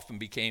broke off and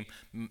became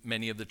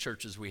many of the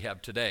churches we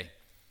have today.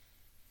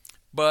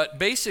 But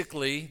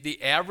basically,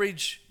 the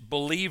average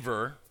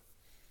believer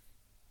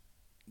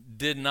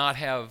did not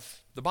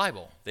have the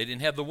Bible. They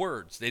didn't have the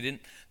words.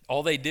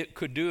 All they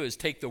could do is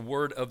take the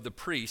word of the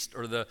priest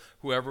or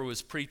whoever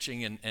was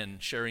preaching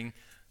and sharing,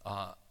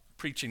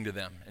 preaching to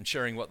them and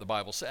sharing what the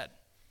Bible said.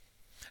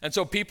 And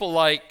so people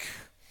like,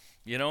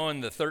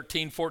 in the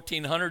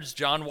 1400s,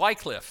 John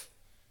Wycliffe,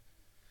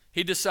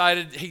 he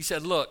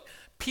said, look,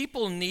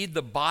 people need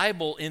the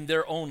Bible in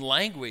their own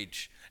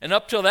language. And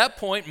up till that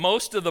point,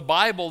 most of the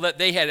Bible that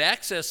they had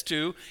access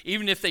to,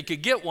 even if they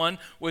could get one,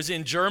 was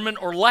in German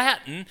or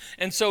Latin.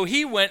 And so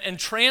he went and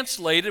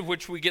translated,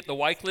 which we get the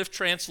Wycliffe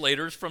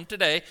translators from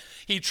today.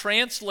 He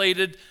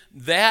translated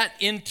that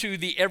into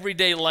the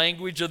everyday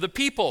language of the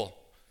people.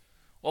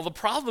 Well, the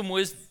problem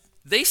was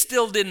they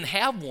still didn't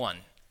have one.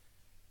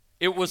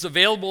 It was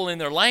available in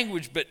their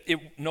language, but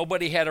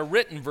nobody had a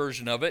written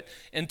version of it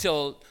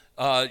until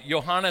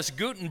Johannes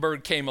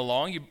Gutenberg came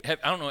along. I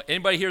don't know,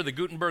 anybody hear of the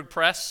Gutenberg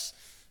press?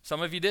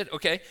 Some of you did?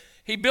 Okay.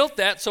 He built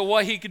that so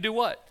he could do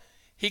what?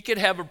 He could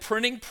have a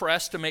printing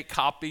press to make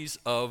copies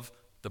of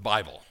the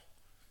Bible.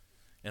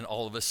 And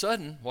all of a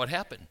sudden, what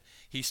happened?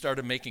 He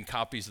started making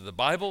copies of the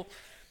Bible.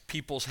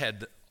 People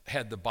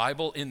had the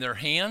Bible in their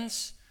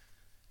hands,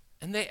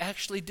 and they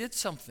actually did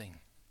something.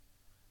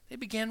 They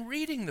began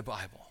reading the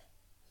Bible.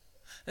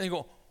 And they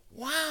go,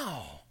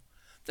 wow,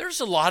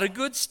 there's a lot of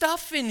good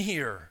stuff in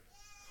here.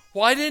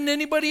 Why didn't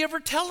anybody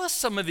ever tell us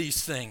some of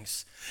these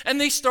things? And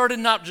they started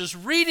not just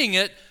reading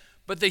it,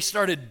 but they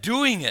started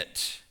doing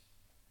it.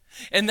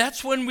 And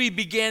that's when we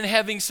began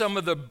having some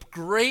of the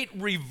great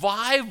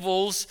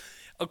revivals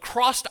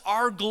across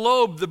our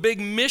globe. The big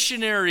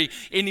missionary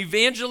and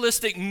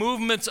evangelistic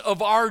movements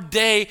of our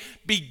day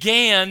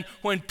began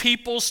when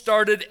people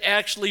started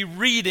actually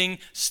reading,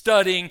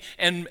 studying,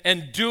 and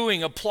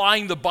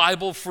applying the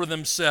Bible for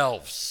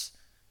themselves.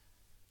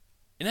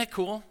 Isn't that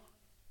cool?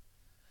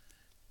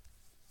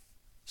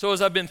 So as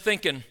I've been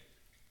thinking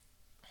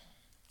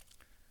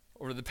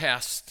over the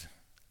past,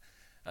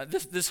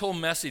 this whole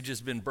message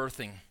has been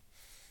birthing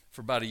for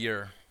about a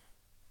year.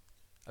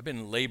 I've been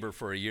in labor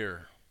for a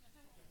year.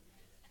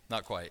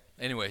 Not quite.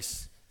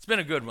 Anyways, it's been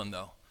a good one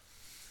though.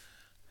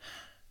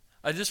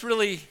 This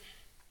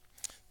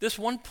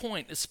one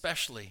point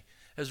especially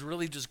has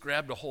really just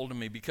grabbed a hold of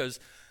me because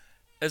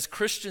as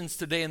Christians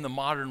today in the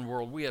modern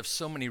world, we have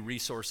so many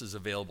resources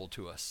available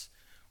to us.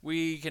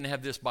 We can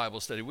have this Bible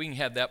study. We can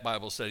have that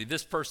Bible study.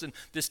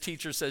 This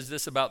teacher says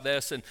this about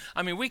this. And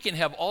we can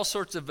have all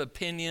sorts of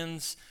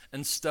opinions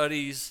and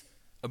studies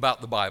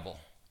about the Bible.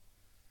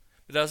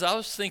 But as I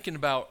was thinking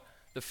about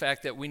the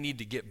fact that we need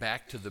to get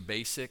back to the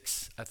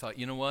basics, I thought,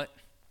 you know what?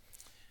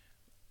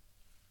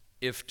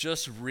 If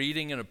just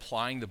reading and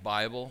applying the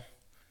Bible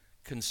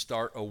can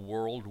start a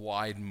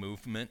worldwide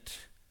movement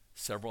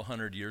several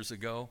hundred years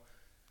ago,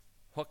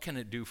 what can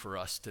it do for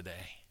us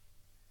today?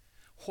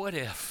 What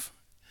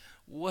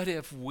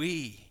if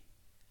we,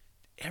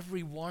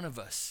 every one of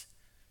us,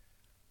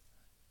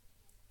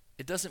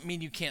 it doesn't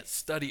mean you can't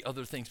study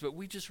other things, but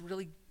we just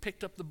really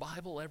picked up the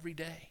Bible every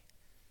day.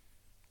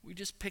 We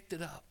just picked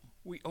it up.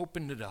 We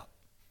opened it up.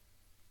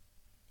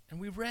 And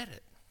we read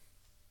it.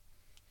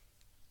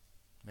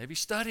 Maybe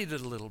studied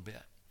it a little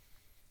bit.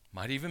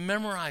 Might even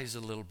memorize a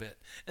little bit.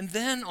 And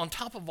then on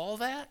top of all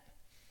that,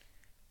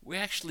 we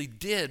actually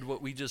did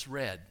what we just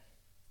read.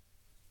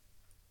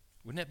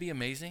 Wouldn't that be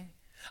amazing?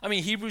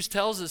 Hebrews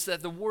tells us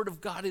that the Word of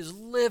God is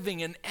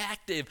living and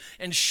active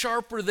and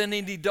sharper than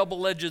any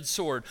double-edged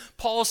sword.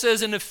 Paul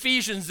says in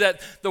Ephesians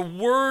that the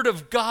Word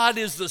of God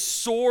is the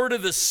sword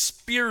of the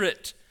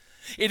Spirit.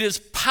 It is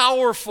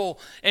powerful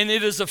and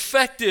it is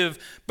effective,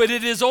 but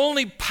it is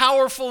only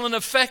powerful and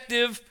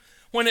effective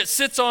when it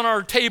sits on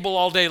our table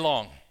all day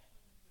long.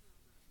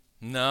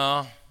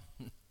 No.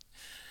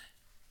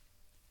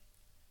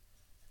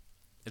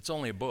 It's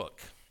only a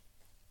book.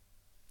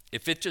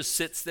 If it just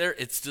sits there,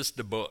 it's just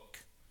a book.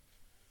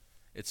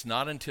 It's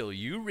not until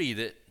you read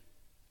it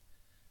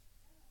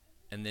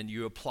and then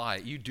you apply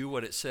it, you do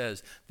what it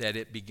says, that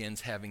it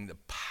begins having the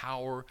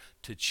power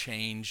to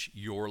change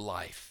your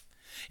life.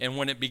 And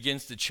when it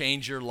begins to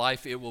change your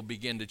life, it will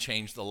begin to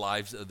change the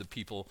lives of the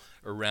people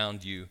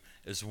around you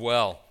as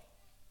well.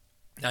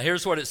 Now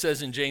here's what it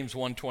says in James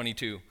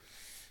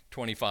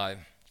 1:22-25.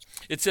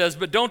 It says,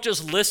 but don't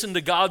just listen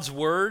to God's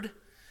word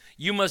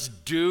You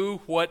must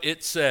do what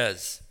it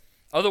says.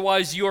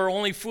 Otherwise, you are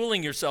only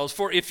fooling yourselves.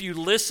 For if you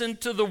listen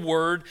to the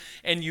word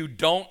and you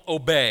don't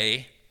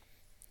obey,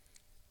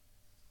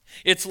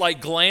 it's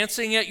like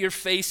glancing at your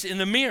face in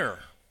a mirror.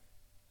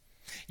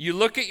 You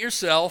look at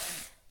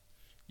yourself,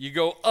 you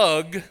go,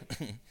 ugh,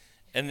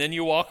 and then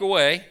you walk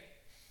away.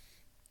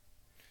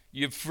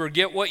 You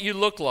forget what you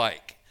look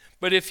like.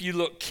 But if you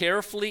look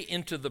carefully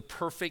into the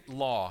perfect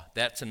law,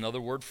 that's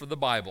another word for the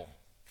Bible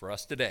for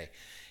us today.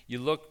 You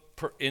look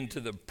into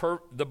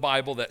the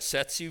Bible that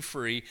sets you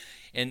free,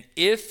 and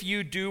if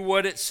you do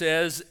what it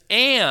says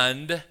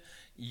and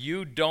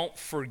you don't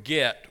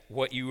forget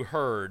what you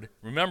heard.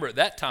 Remember, at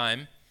that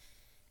time,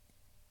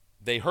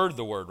 they heard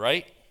the word,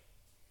 right?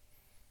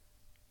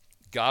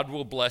 God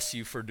will bless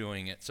you for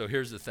doing it. So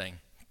here's the thing.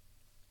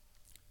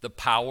 The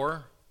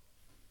power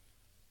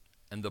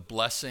and the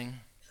blessing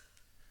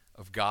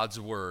of God's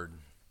word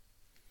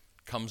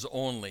comes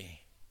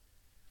only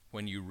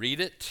when you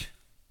read it,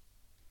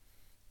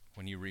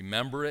 when you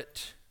remember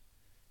it,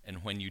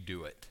 and when you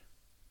do it.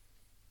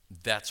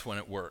 That's when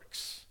it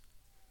works.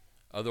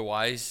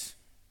 Otherwise,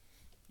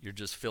 you're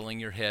just filling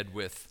your head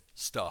with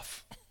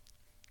stuff,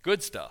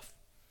 good stuff.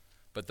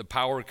 But the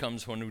power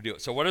comes when we do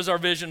it. So what is our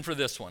vision for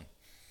this one?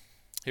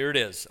 Here it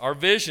is. Our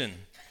vision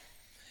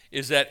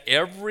is that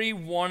every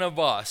one of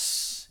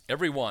us,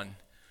 everyone,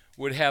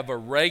 would have a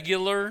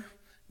regular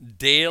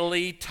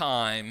daily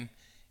time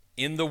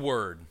in the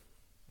Word.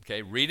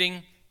 Okay,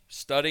 reading,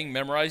 studying,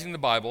 memorizing the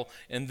Bible,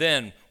 and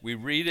then we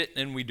read it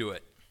and we do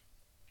it.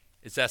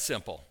 It's that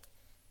simple.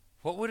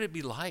 What would it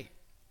be like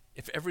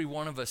if every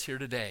one of us here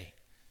today,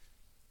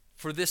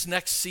 for this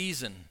next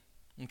season,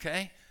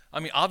 okay? I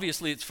mean,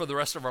 obviously it's for the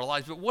rest of our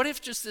lives, but what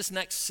if just this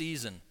next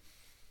season,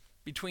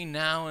 between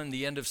now and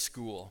the end of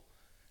school,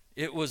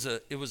 it was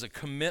a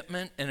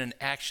commitment and an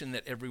action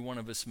that every one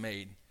of us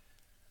made.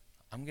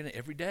 I'm going to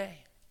every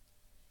day.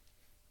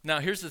 Now,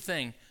 here's the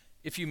thing.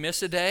 If you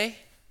miss a day,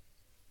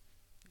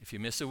 if you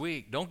miss a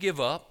week, don't give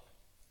up.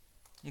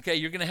 Okay,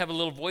 you're going to have a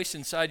little voice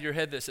inside your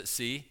head that says,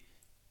 see,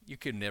 you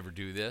could never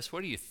do this.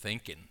 What are you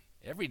thinking?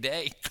 Every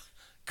day?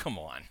 Come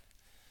on.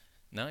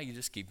 No, you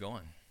just keep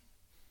going.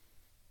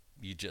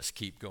 You just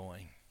keep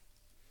going.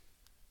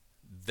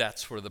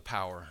 That's where the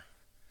power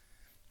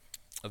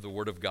of the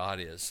Word of God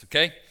is,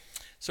 okay?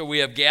 So we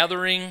have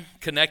gathering,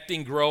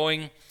 connecting,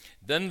 growing.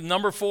 Then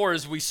number 4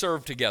 is we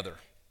serve together.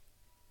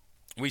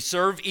 We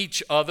serve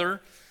each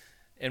other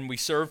and we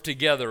serve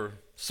together.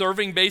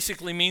 Serving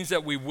basically means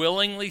that we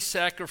willingly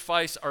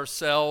sacrifice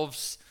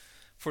ourselves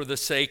for the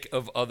sake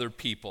of other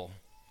people.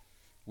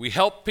 We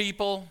help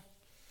people.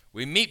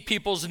 We meet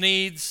people's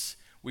needs.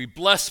 We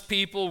bless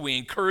people. We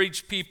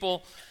encourage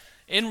people.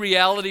 In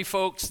reality,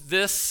 folks,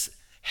 this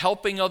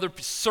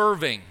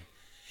serving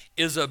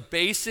is a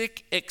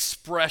basic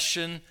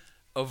expression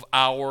of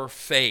our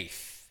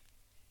faith.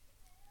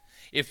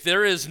 If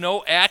there is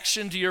no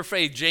action to your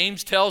faith,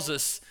 James tells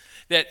us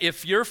that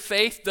if your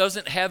faith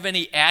doesn't have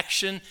any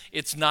action,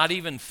 it's not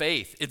even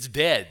faith. It's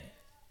dead.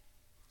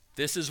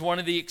 This is one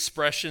of the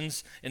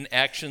expressions and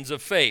actions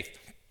of faith.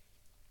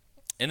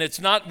 And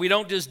it's not, we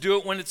don't just do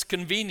it when it's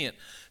convenient.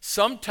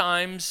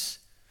 Sometimes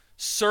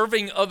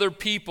serving other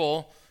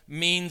people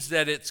means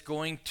that it's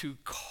going to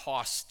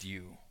cost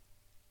you.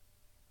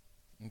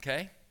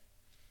 Okay?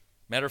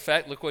 Matter of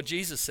fact, look what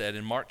Jesus said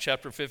in Mark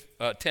chapter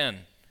 10.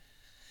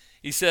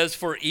 He says,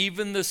 "For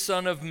even the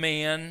Son of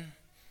Man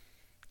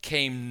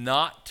came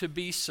not to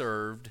be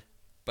served,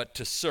 but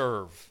to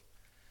serve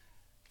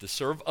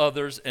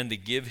others and to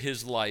give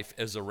his life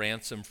as a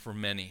ransom for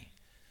many."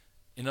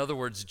 In other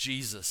words,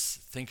 Jesus,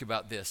 think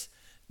about this,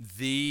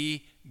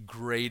 the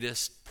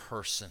greatest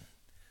person,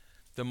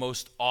 the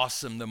most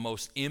awesome, the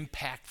most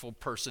impactful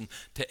person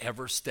to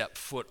ever step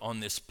foot on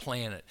this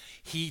planet.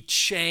 He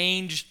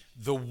changed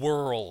the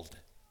world.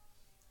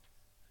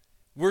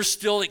 We're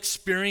still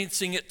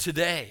experiencing it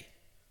today.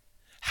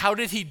 How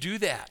did he do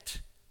that?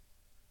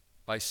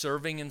 By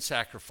serving and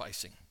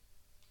sacrificing.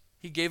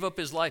 He gave up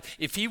his life.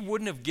 If he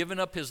wouldn't have given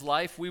up his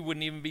life, we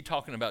wouldn't even be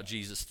talking about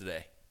Jesus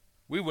today.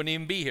 We wouldn't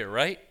even be here,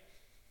 right?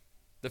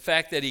 The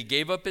fact that he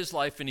gave up his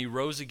life and he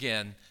rose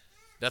again,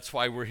 that's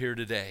why we're here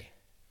today.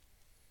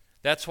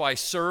 That's why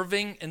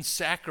serving and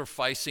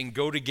sacrificing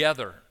go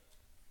together.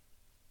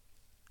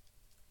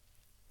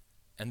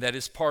 And that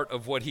is part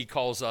of what he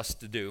calls us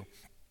to do.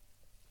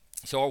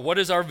 So what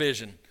is our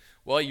vision?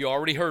 Well, you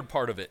already heard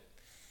part of it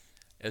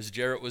as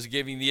Jarrett was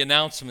giving the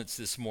announcements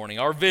this morning.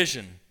 Our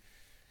vision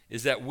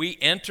is that we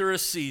enter a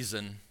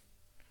season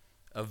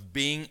of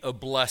being a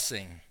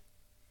blessing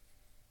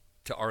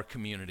to our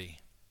community.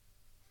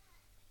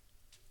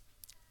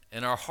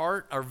 And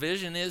our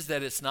vision is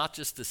that it's not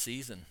just a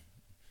season.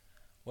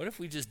 What if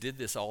we just did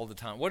this all the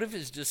time? What if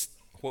it's just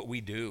what we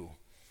do?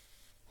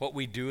 What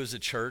we do as a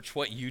church,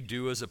 what you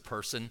do as a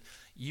person.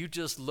 You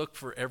just look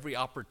for every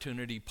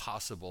opportunity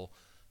possible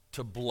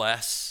to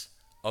bless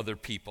other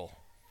people.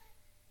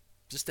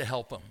 Just to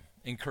help them,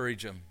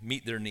 encourage them,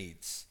 meet their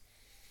needs.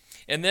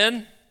 And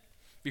then,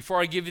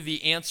 before I give you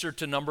the answer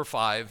to number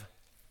 5,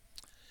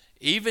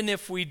 Even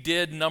if we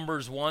did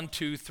numbers 1,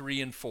 2,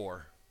 3, and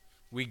 4,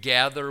 we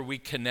gather, we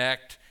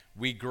connect,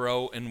 we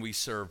grow, and we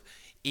serve.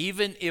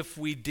 Even if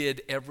we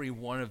did every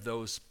one of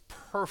those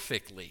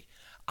perfectly,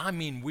 I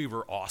mean, we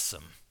were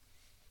awesome.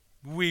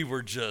 We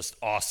were just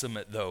awesome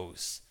at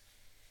those.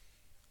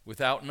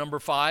 Without number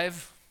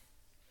 5,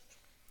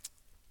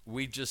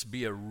 we'd just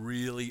be a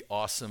really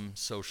awesome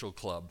social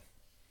club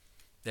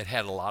that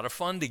had a lot of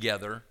fun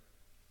together,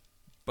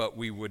 but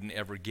we wouldn't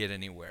ever get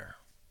anywhere.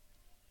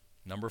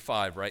 Number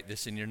 5, write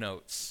this in your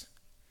notes,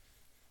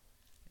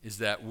 is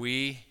that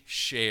we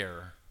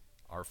share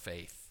our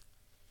faith.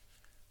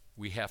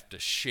 We have to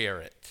share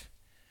it.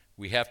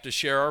 We have to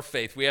share our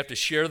faith. We have to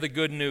share the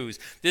good news.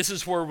 This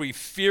is where we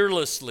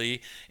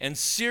fearlessly and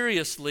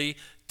seriously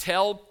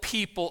tell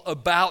people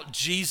about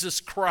Jesus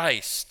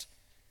Christ.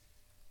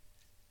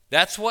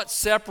 That's what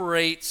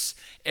separates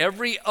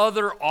every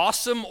other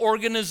awesome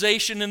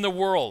organization in the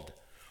world.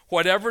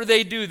 Whatever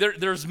they do,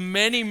 there's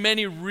many,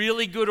 many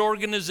really good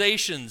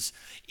organizations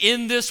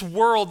in this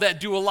world that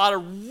do a lot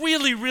of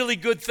really, really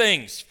good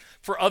things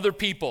for other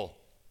people.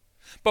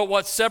 But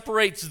what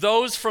separates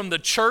those from the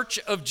Church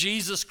of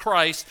Jesus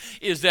Christ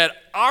is that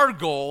our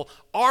goal,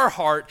 our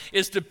heart,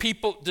 is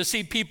to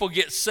see people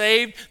get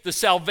saved, the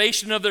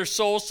salvation of their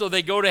souls, so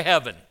they go to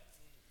heaven.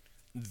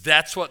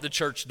 That's what the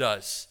church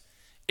does.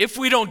 If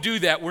we don't do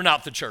that, we're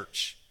not the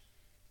church.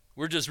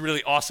 We're just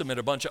really awesome at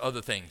a bunch of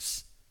other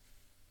things.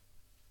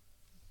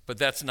 But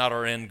that's not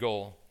our end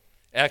goal.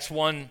 Acts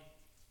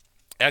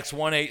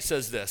 1:8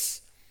 says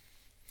this.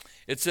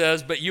 It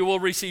says, but you will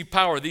receive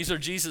power. These are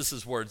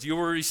Jesus' words. You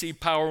will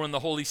receive power when the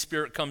Holy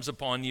Spirit comes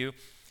upon you,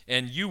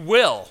 and you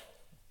will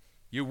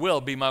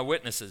be my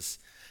witnesses,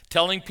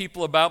 telling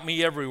people about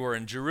me everywhere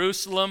in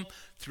Jerusalem,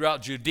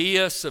 throughout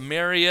Judea,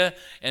 Samaria,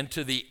 and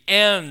to the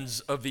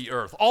ends of the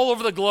earth, all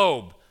over the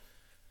globe.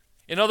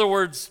 In other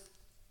words,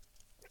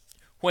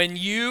 when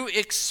you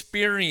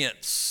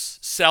experience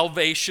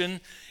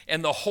salvation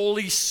and the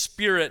Holy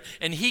Spirit,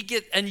 and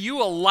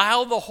you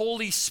allow the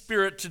Holy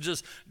Spirit to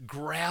just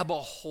grab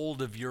a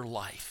hold of your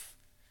life,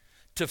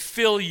 to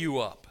fill you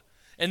up,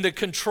 and to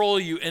control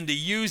you, and to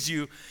use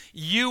you,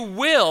 you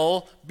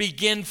will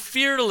begin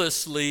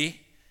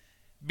fearlessly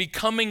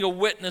becoming a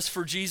witness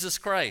for Jesus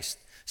Christ,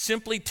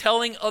 simply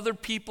telling other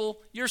people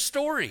your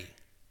story.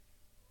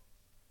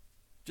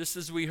 Just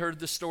as we heard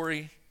the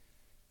story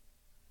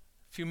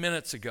a few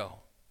minutes ago.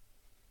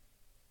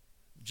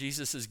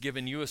 Jesus has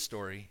given you a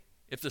story.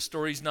 If the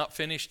story's not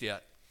finished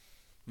yet,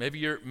 maybe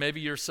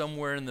you're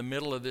somewhere in the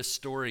middle of this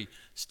story,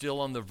 still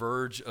on the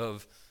verge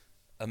of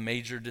a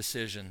major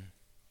decision.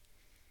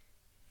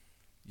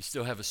 You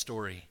still have a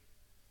story.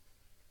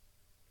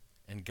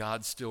 And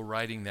God's still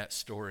writing that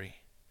story.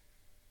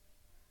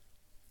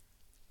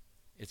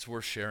 It's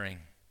worth sharing,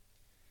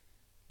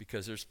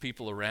 because there's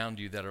people around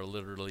you that are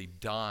literally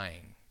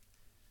dying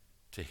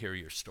to hear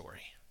your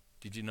story.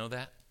 Did you know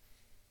that?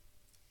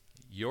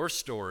 Your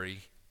story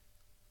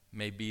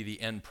may be the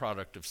end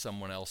product of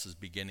someone else's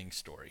beginning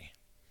story.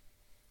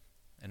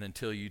 And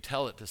until you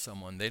tell it to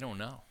someone, they don't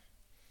know.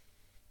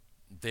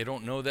 They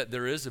don't know that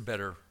there is a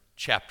better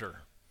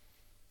chapter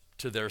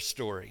to their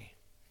story.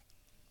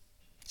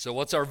 So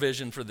what's our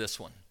vision for this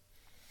one?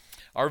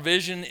 Our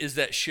vision is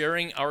that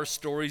sharing our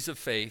stories of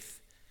faith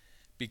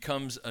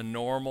becomes a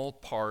normal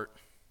part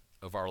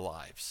of our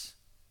lives.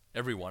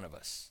 Every one of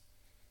us.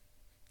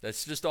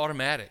 That's just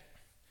automatic.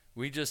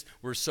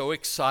 We're so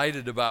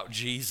excited about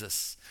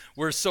Jesus.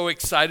 We're so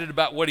excited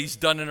about what he's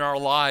done in our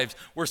lives.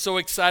 We're so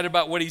excited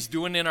about what he's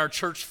doing in our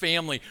church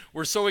family.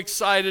 We're so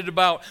excited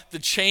about the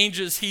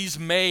changes he's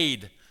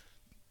made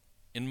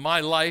in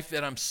my life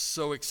that I'm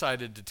so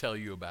excited to tell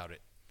you about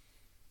it.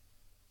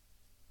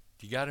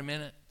 Do you got a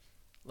minute?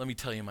 Let me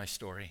tell you my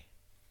story.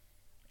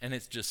 And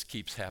it just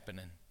keeps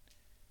happening.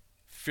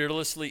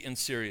 Fearlessly and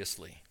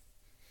seriously.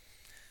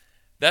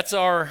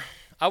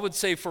 I would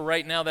say for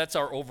right now, that's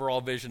our overall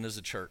vision as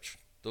a church.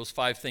 Those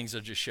 5 things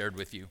I just shared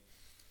with you.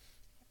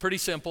 Pretty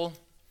simple,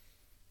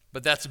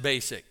 but that's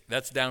basic.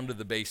 That's down to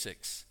the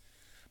basics.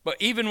 But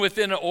even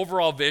within an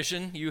overall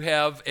vision, you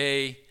have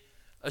a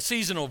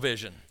seasonal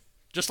vision.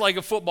 Just like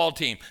a football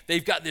team.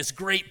 They've got this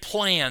great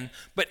plan,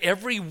 but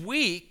every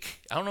week,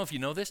 I don't know if you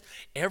know this,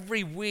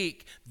 every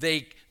week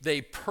they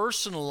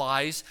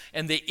personalize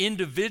and they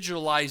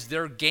individualize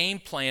their game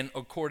plan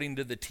according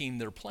to the team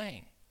they're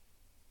playing.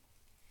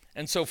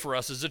 And so for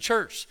us as a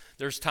church,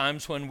 there's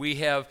times when we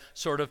have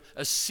sort of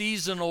a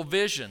seasonal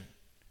vision.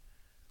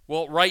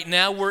 Well, right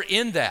now we're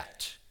in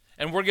that.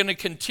 And we're going to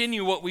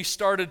continue what we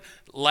started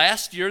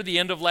last year, the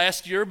end of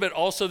last year, but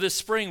also this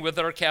spring with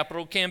our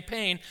capital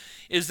campaign,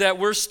 is that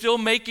we're still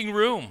making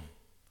room.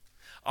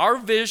 Our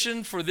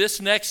vision for this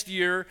next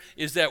year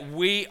is that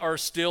we are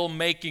still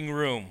making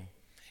room.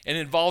 And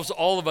it involves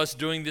all of us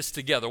doing this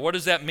together. What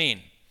does that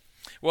mean?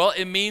 Well,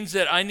 it means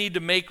that I need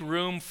to make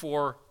room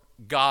for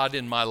God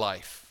in my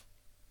life.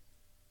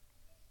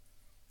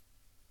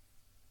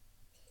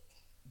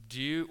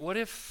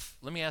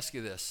 Let me ask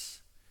you this.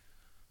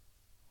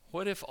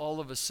 What if all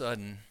of a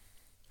sudden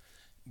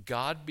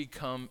God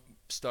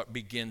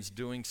begins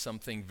doing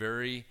something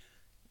very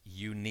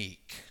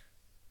unique,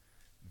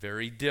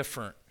 very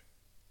different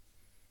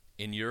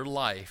in your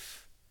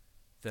life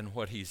than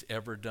what he's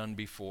ever done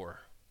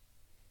before?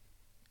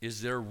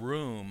 Is there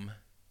room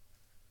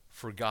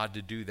for God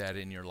to do that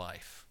in your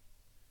life?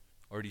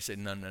 Or do you say,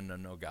 no,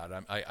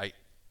 God,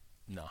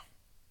 no.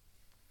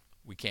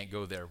 We can't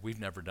go there. We've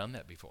never done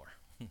that before.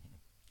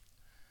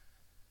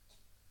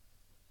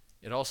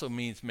 It also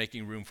means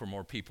making room for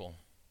more people.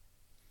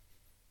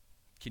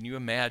 Can you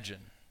imagine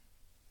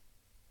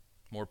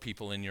more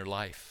people in your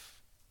life?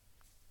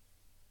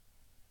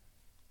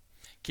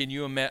 Can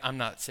you imagine? I'm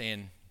not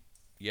saying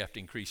you have to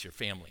increase your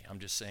family. I'm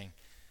just saying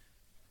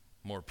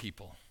more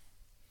people.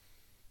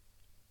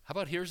 How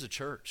about here's a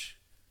church?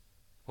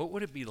 What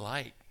would it be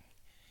like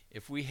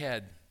if we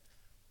had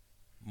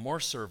more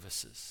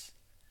services,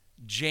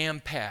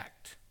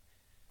 jam-packed?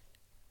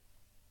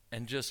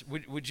 And just,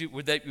 would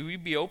we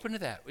be open to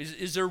that?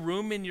 Is there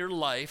room in your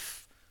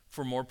life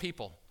for more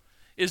people?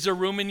 Is there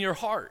room in your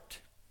heart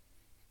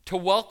to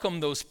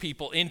welcome those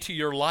people into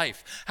your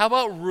life? How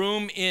about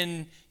room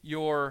in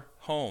your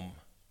home?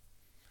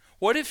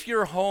 What if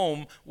your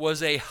home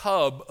was a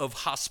hub of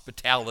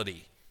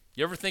hospitality?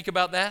 You ever think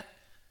about that?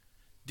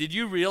 Did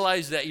you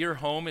realize that your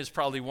home is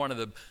probably one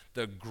of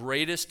the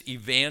greatest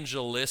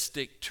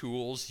evangelistic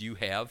tools you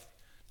have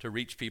to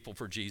reach people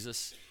for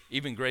Jesus?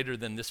 Even greater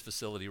than this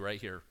facility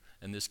right here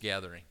and this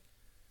gathering.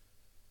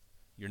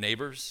 Your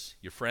neighbors,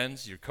 your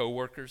friends, your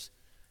coworkers.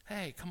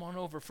 Hey, come on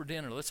over for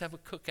dinner. Let's have a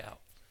cookout.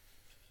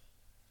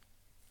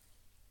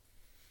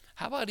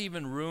 How about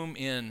even room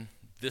in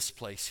this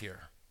place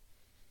here?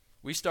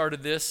 We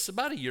started this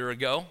about a year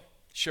ago,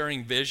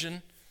 sharing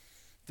vision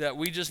that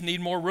we just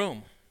need more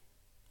room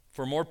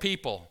for more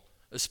people,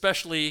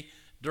 especially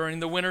during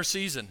the winter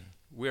season.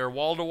 We are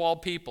wall-to-wall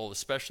people,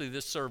 especially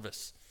this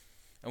service.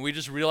 And we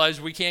just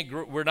realized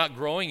we're not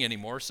growing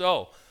anymore.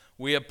 So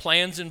we have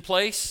plans in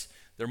place.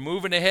 They're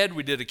moving ahead.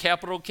 We did a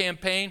capital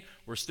campaign.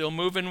 We're still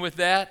moving with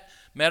that.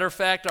 Matter of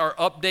fact, our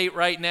update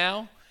right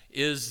now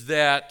is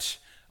that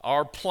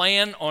our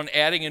plan on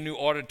adding a new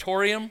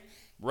auditorium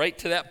right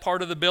to that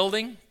part of the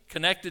building,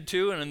 connected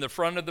to and in the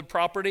front of the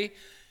property,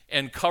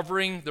 and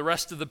covering the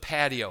rest of the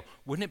patio.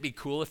 Wouldn't it be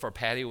cool if our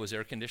patio was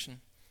air conditioned?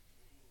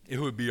 It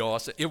would be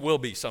awesome. It will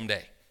be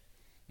someday.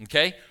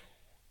 Okay?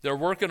 They're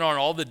working on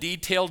all the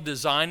detailed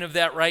design of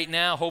that right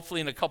now.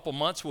 Hopefully in a couple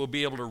months we'll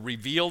be able to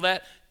reveal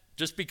that.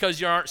 Just because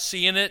you aren't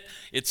seeing it,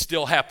 it's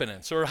still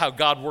happening. Sort of how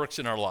God works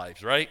in our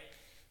lives, right?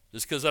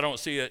 Just because I don't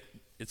see it,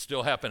 it's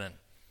still happening.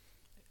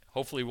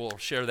 Hopefully we'll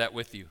share that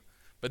with you.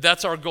 But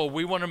that's our goal.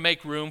 We want to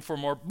make room for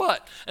more.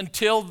 But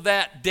until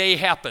that day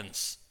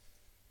happens,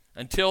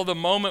 until the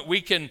moment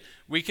we can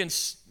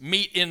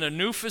meet in a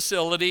new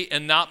facility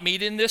and not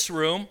meet in this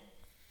room,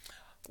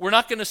 we're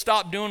not going to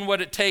stop doing what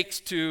it takes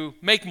to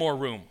make more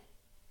room.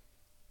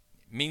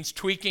 It means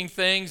tweaking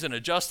things and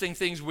adjusting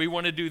things. We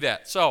want to do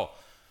that. So,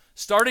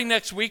 starting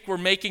next week, we're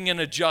making an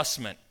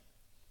adjustment.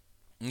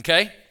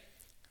 Okay?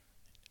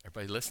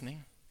 Everybody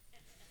listening?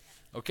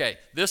 Okay,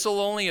 this will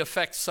only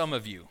affect some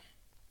of you.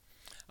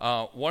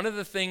 One of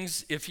the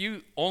things, if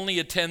you only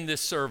attend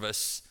this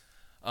service,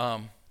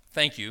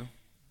 thank you.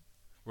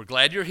 We're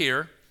glad you're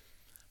here.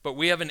 But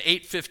we have an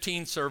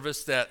 8:15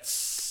 service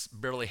that's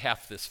barely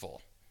half this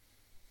full.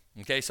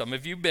 Okay, some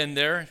of you have been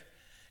there,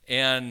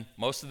 and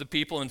most of the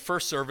people in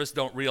first service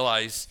don't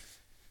realize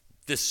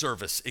this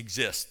service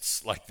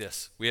exists like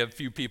this. We have a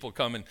few people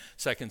come in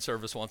second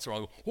service once in a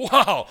while and go,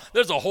 wow,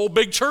 there's a whole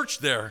big church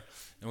there.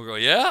 And we go,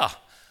 yeah.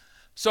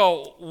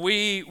 So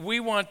we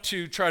want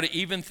to try to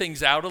even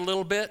things out a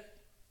little bit,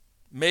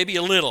 maybe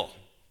a little.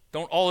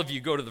 Don't all of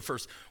you go to the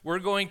first. We're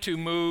going to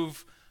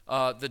move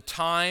the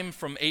time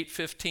from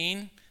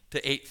 8:15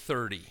 to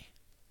 8:30.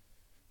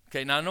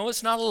 Okay, now I know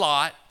it's not a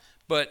lot,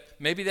 but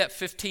maybe that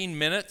 15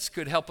 minutes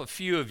could help a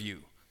few of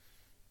you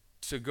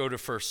to go to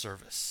first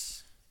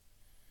service.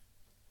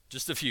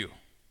 Just a few.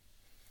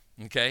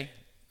 Okay,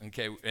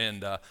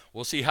 and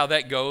we'll see how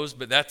that goes,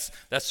 but that's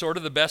sort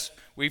of the best.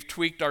 We've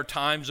tweaked our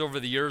times over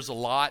the years a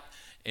lot,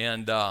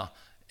 and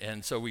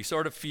so we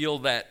sort of feel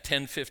that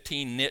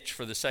 10-15 niche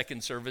for the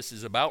second service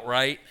is about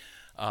right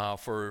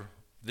for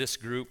this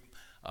group.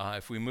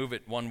 If we move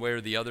it one way or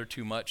the other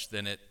too much,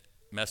 then it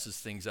messes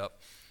things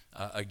up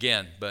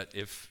again. But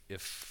if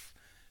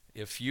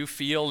you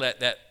feel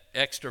that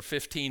extra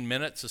 15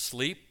 minutes of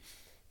sleep,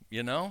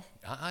 you know,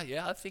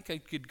 yeah, I think I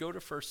could go to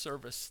first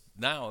service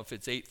now if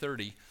it's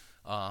 8:30.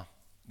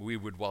 We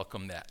would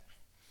welcome that.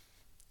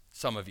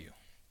 Some of you.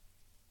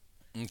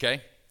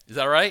 Okay? Is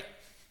that right?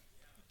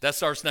 That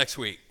starts next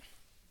week,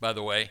 by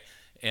the way.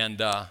 And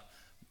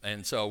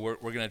so we're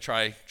going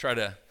to try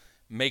to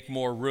make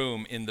more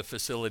room in the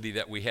facility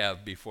that we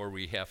have before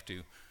we get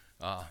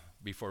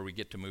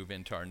to move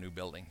into our new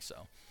building.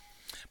 So,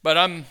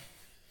 but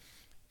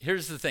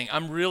here's the thing.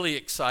 I'm really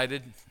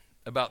excited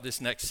about this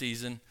next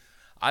season.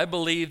 I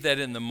believe that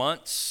in the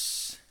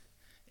months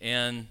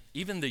and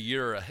even the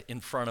year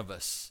in front of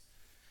us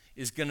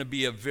is going to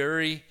be a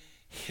very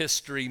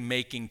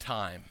history-making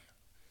time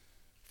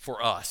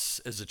for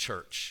us as a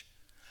church.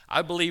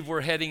 I believe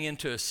we're heading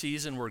into a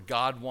season where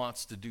God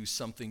wants to do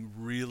something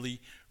really,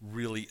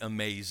 really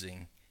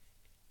amazing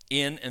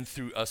in and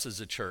through us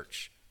as a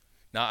church.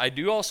 Now, I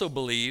do also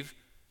believe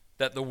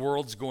that the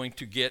world's going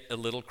to get a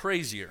little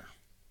crazier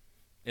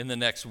in the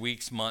next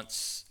weeks,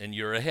 months, and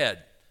year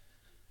ahead.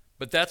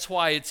 But that's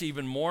why it's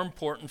even more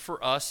important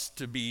for us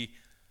to be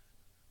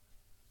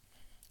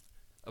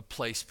a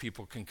place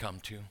people can come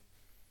to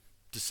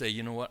say,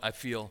 you know what, I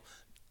feel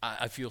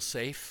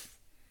safe.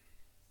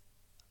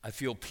 I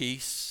feel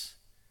peace,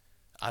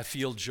 I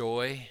feel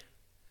joy,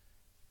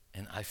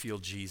 and I feel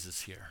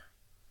Jesus here.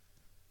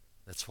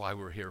 That's why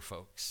we're here,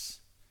 folks.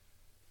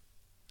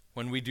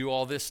 When we do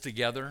all this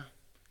together,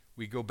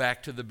 we go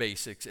back to the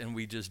basics and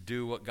we just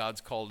do what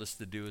God's called us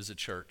to do as a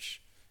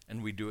church,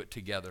 and we do it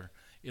together.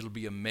 It'll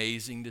be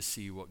amazing to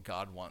see what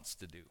God wants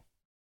to do.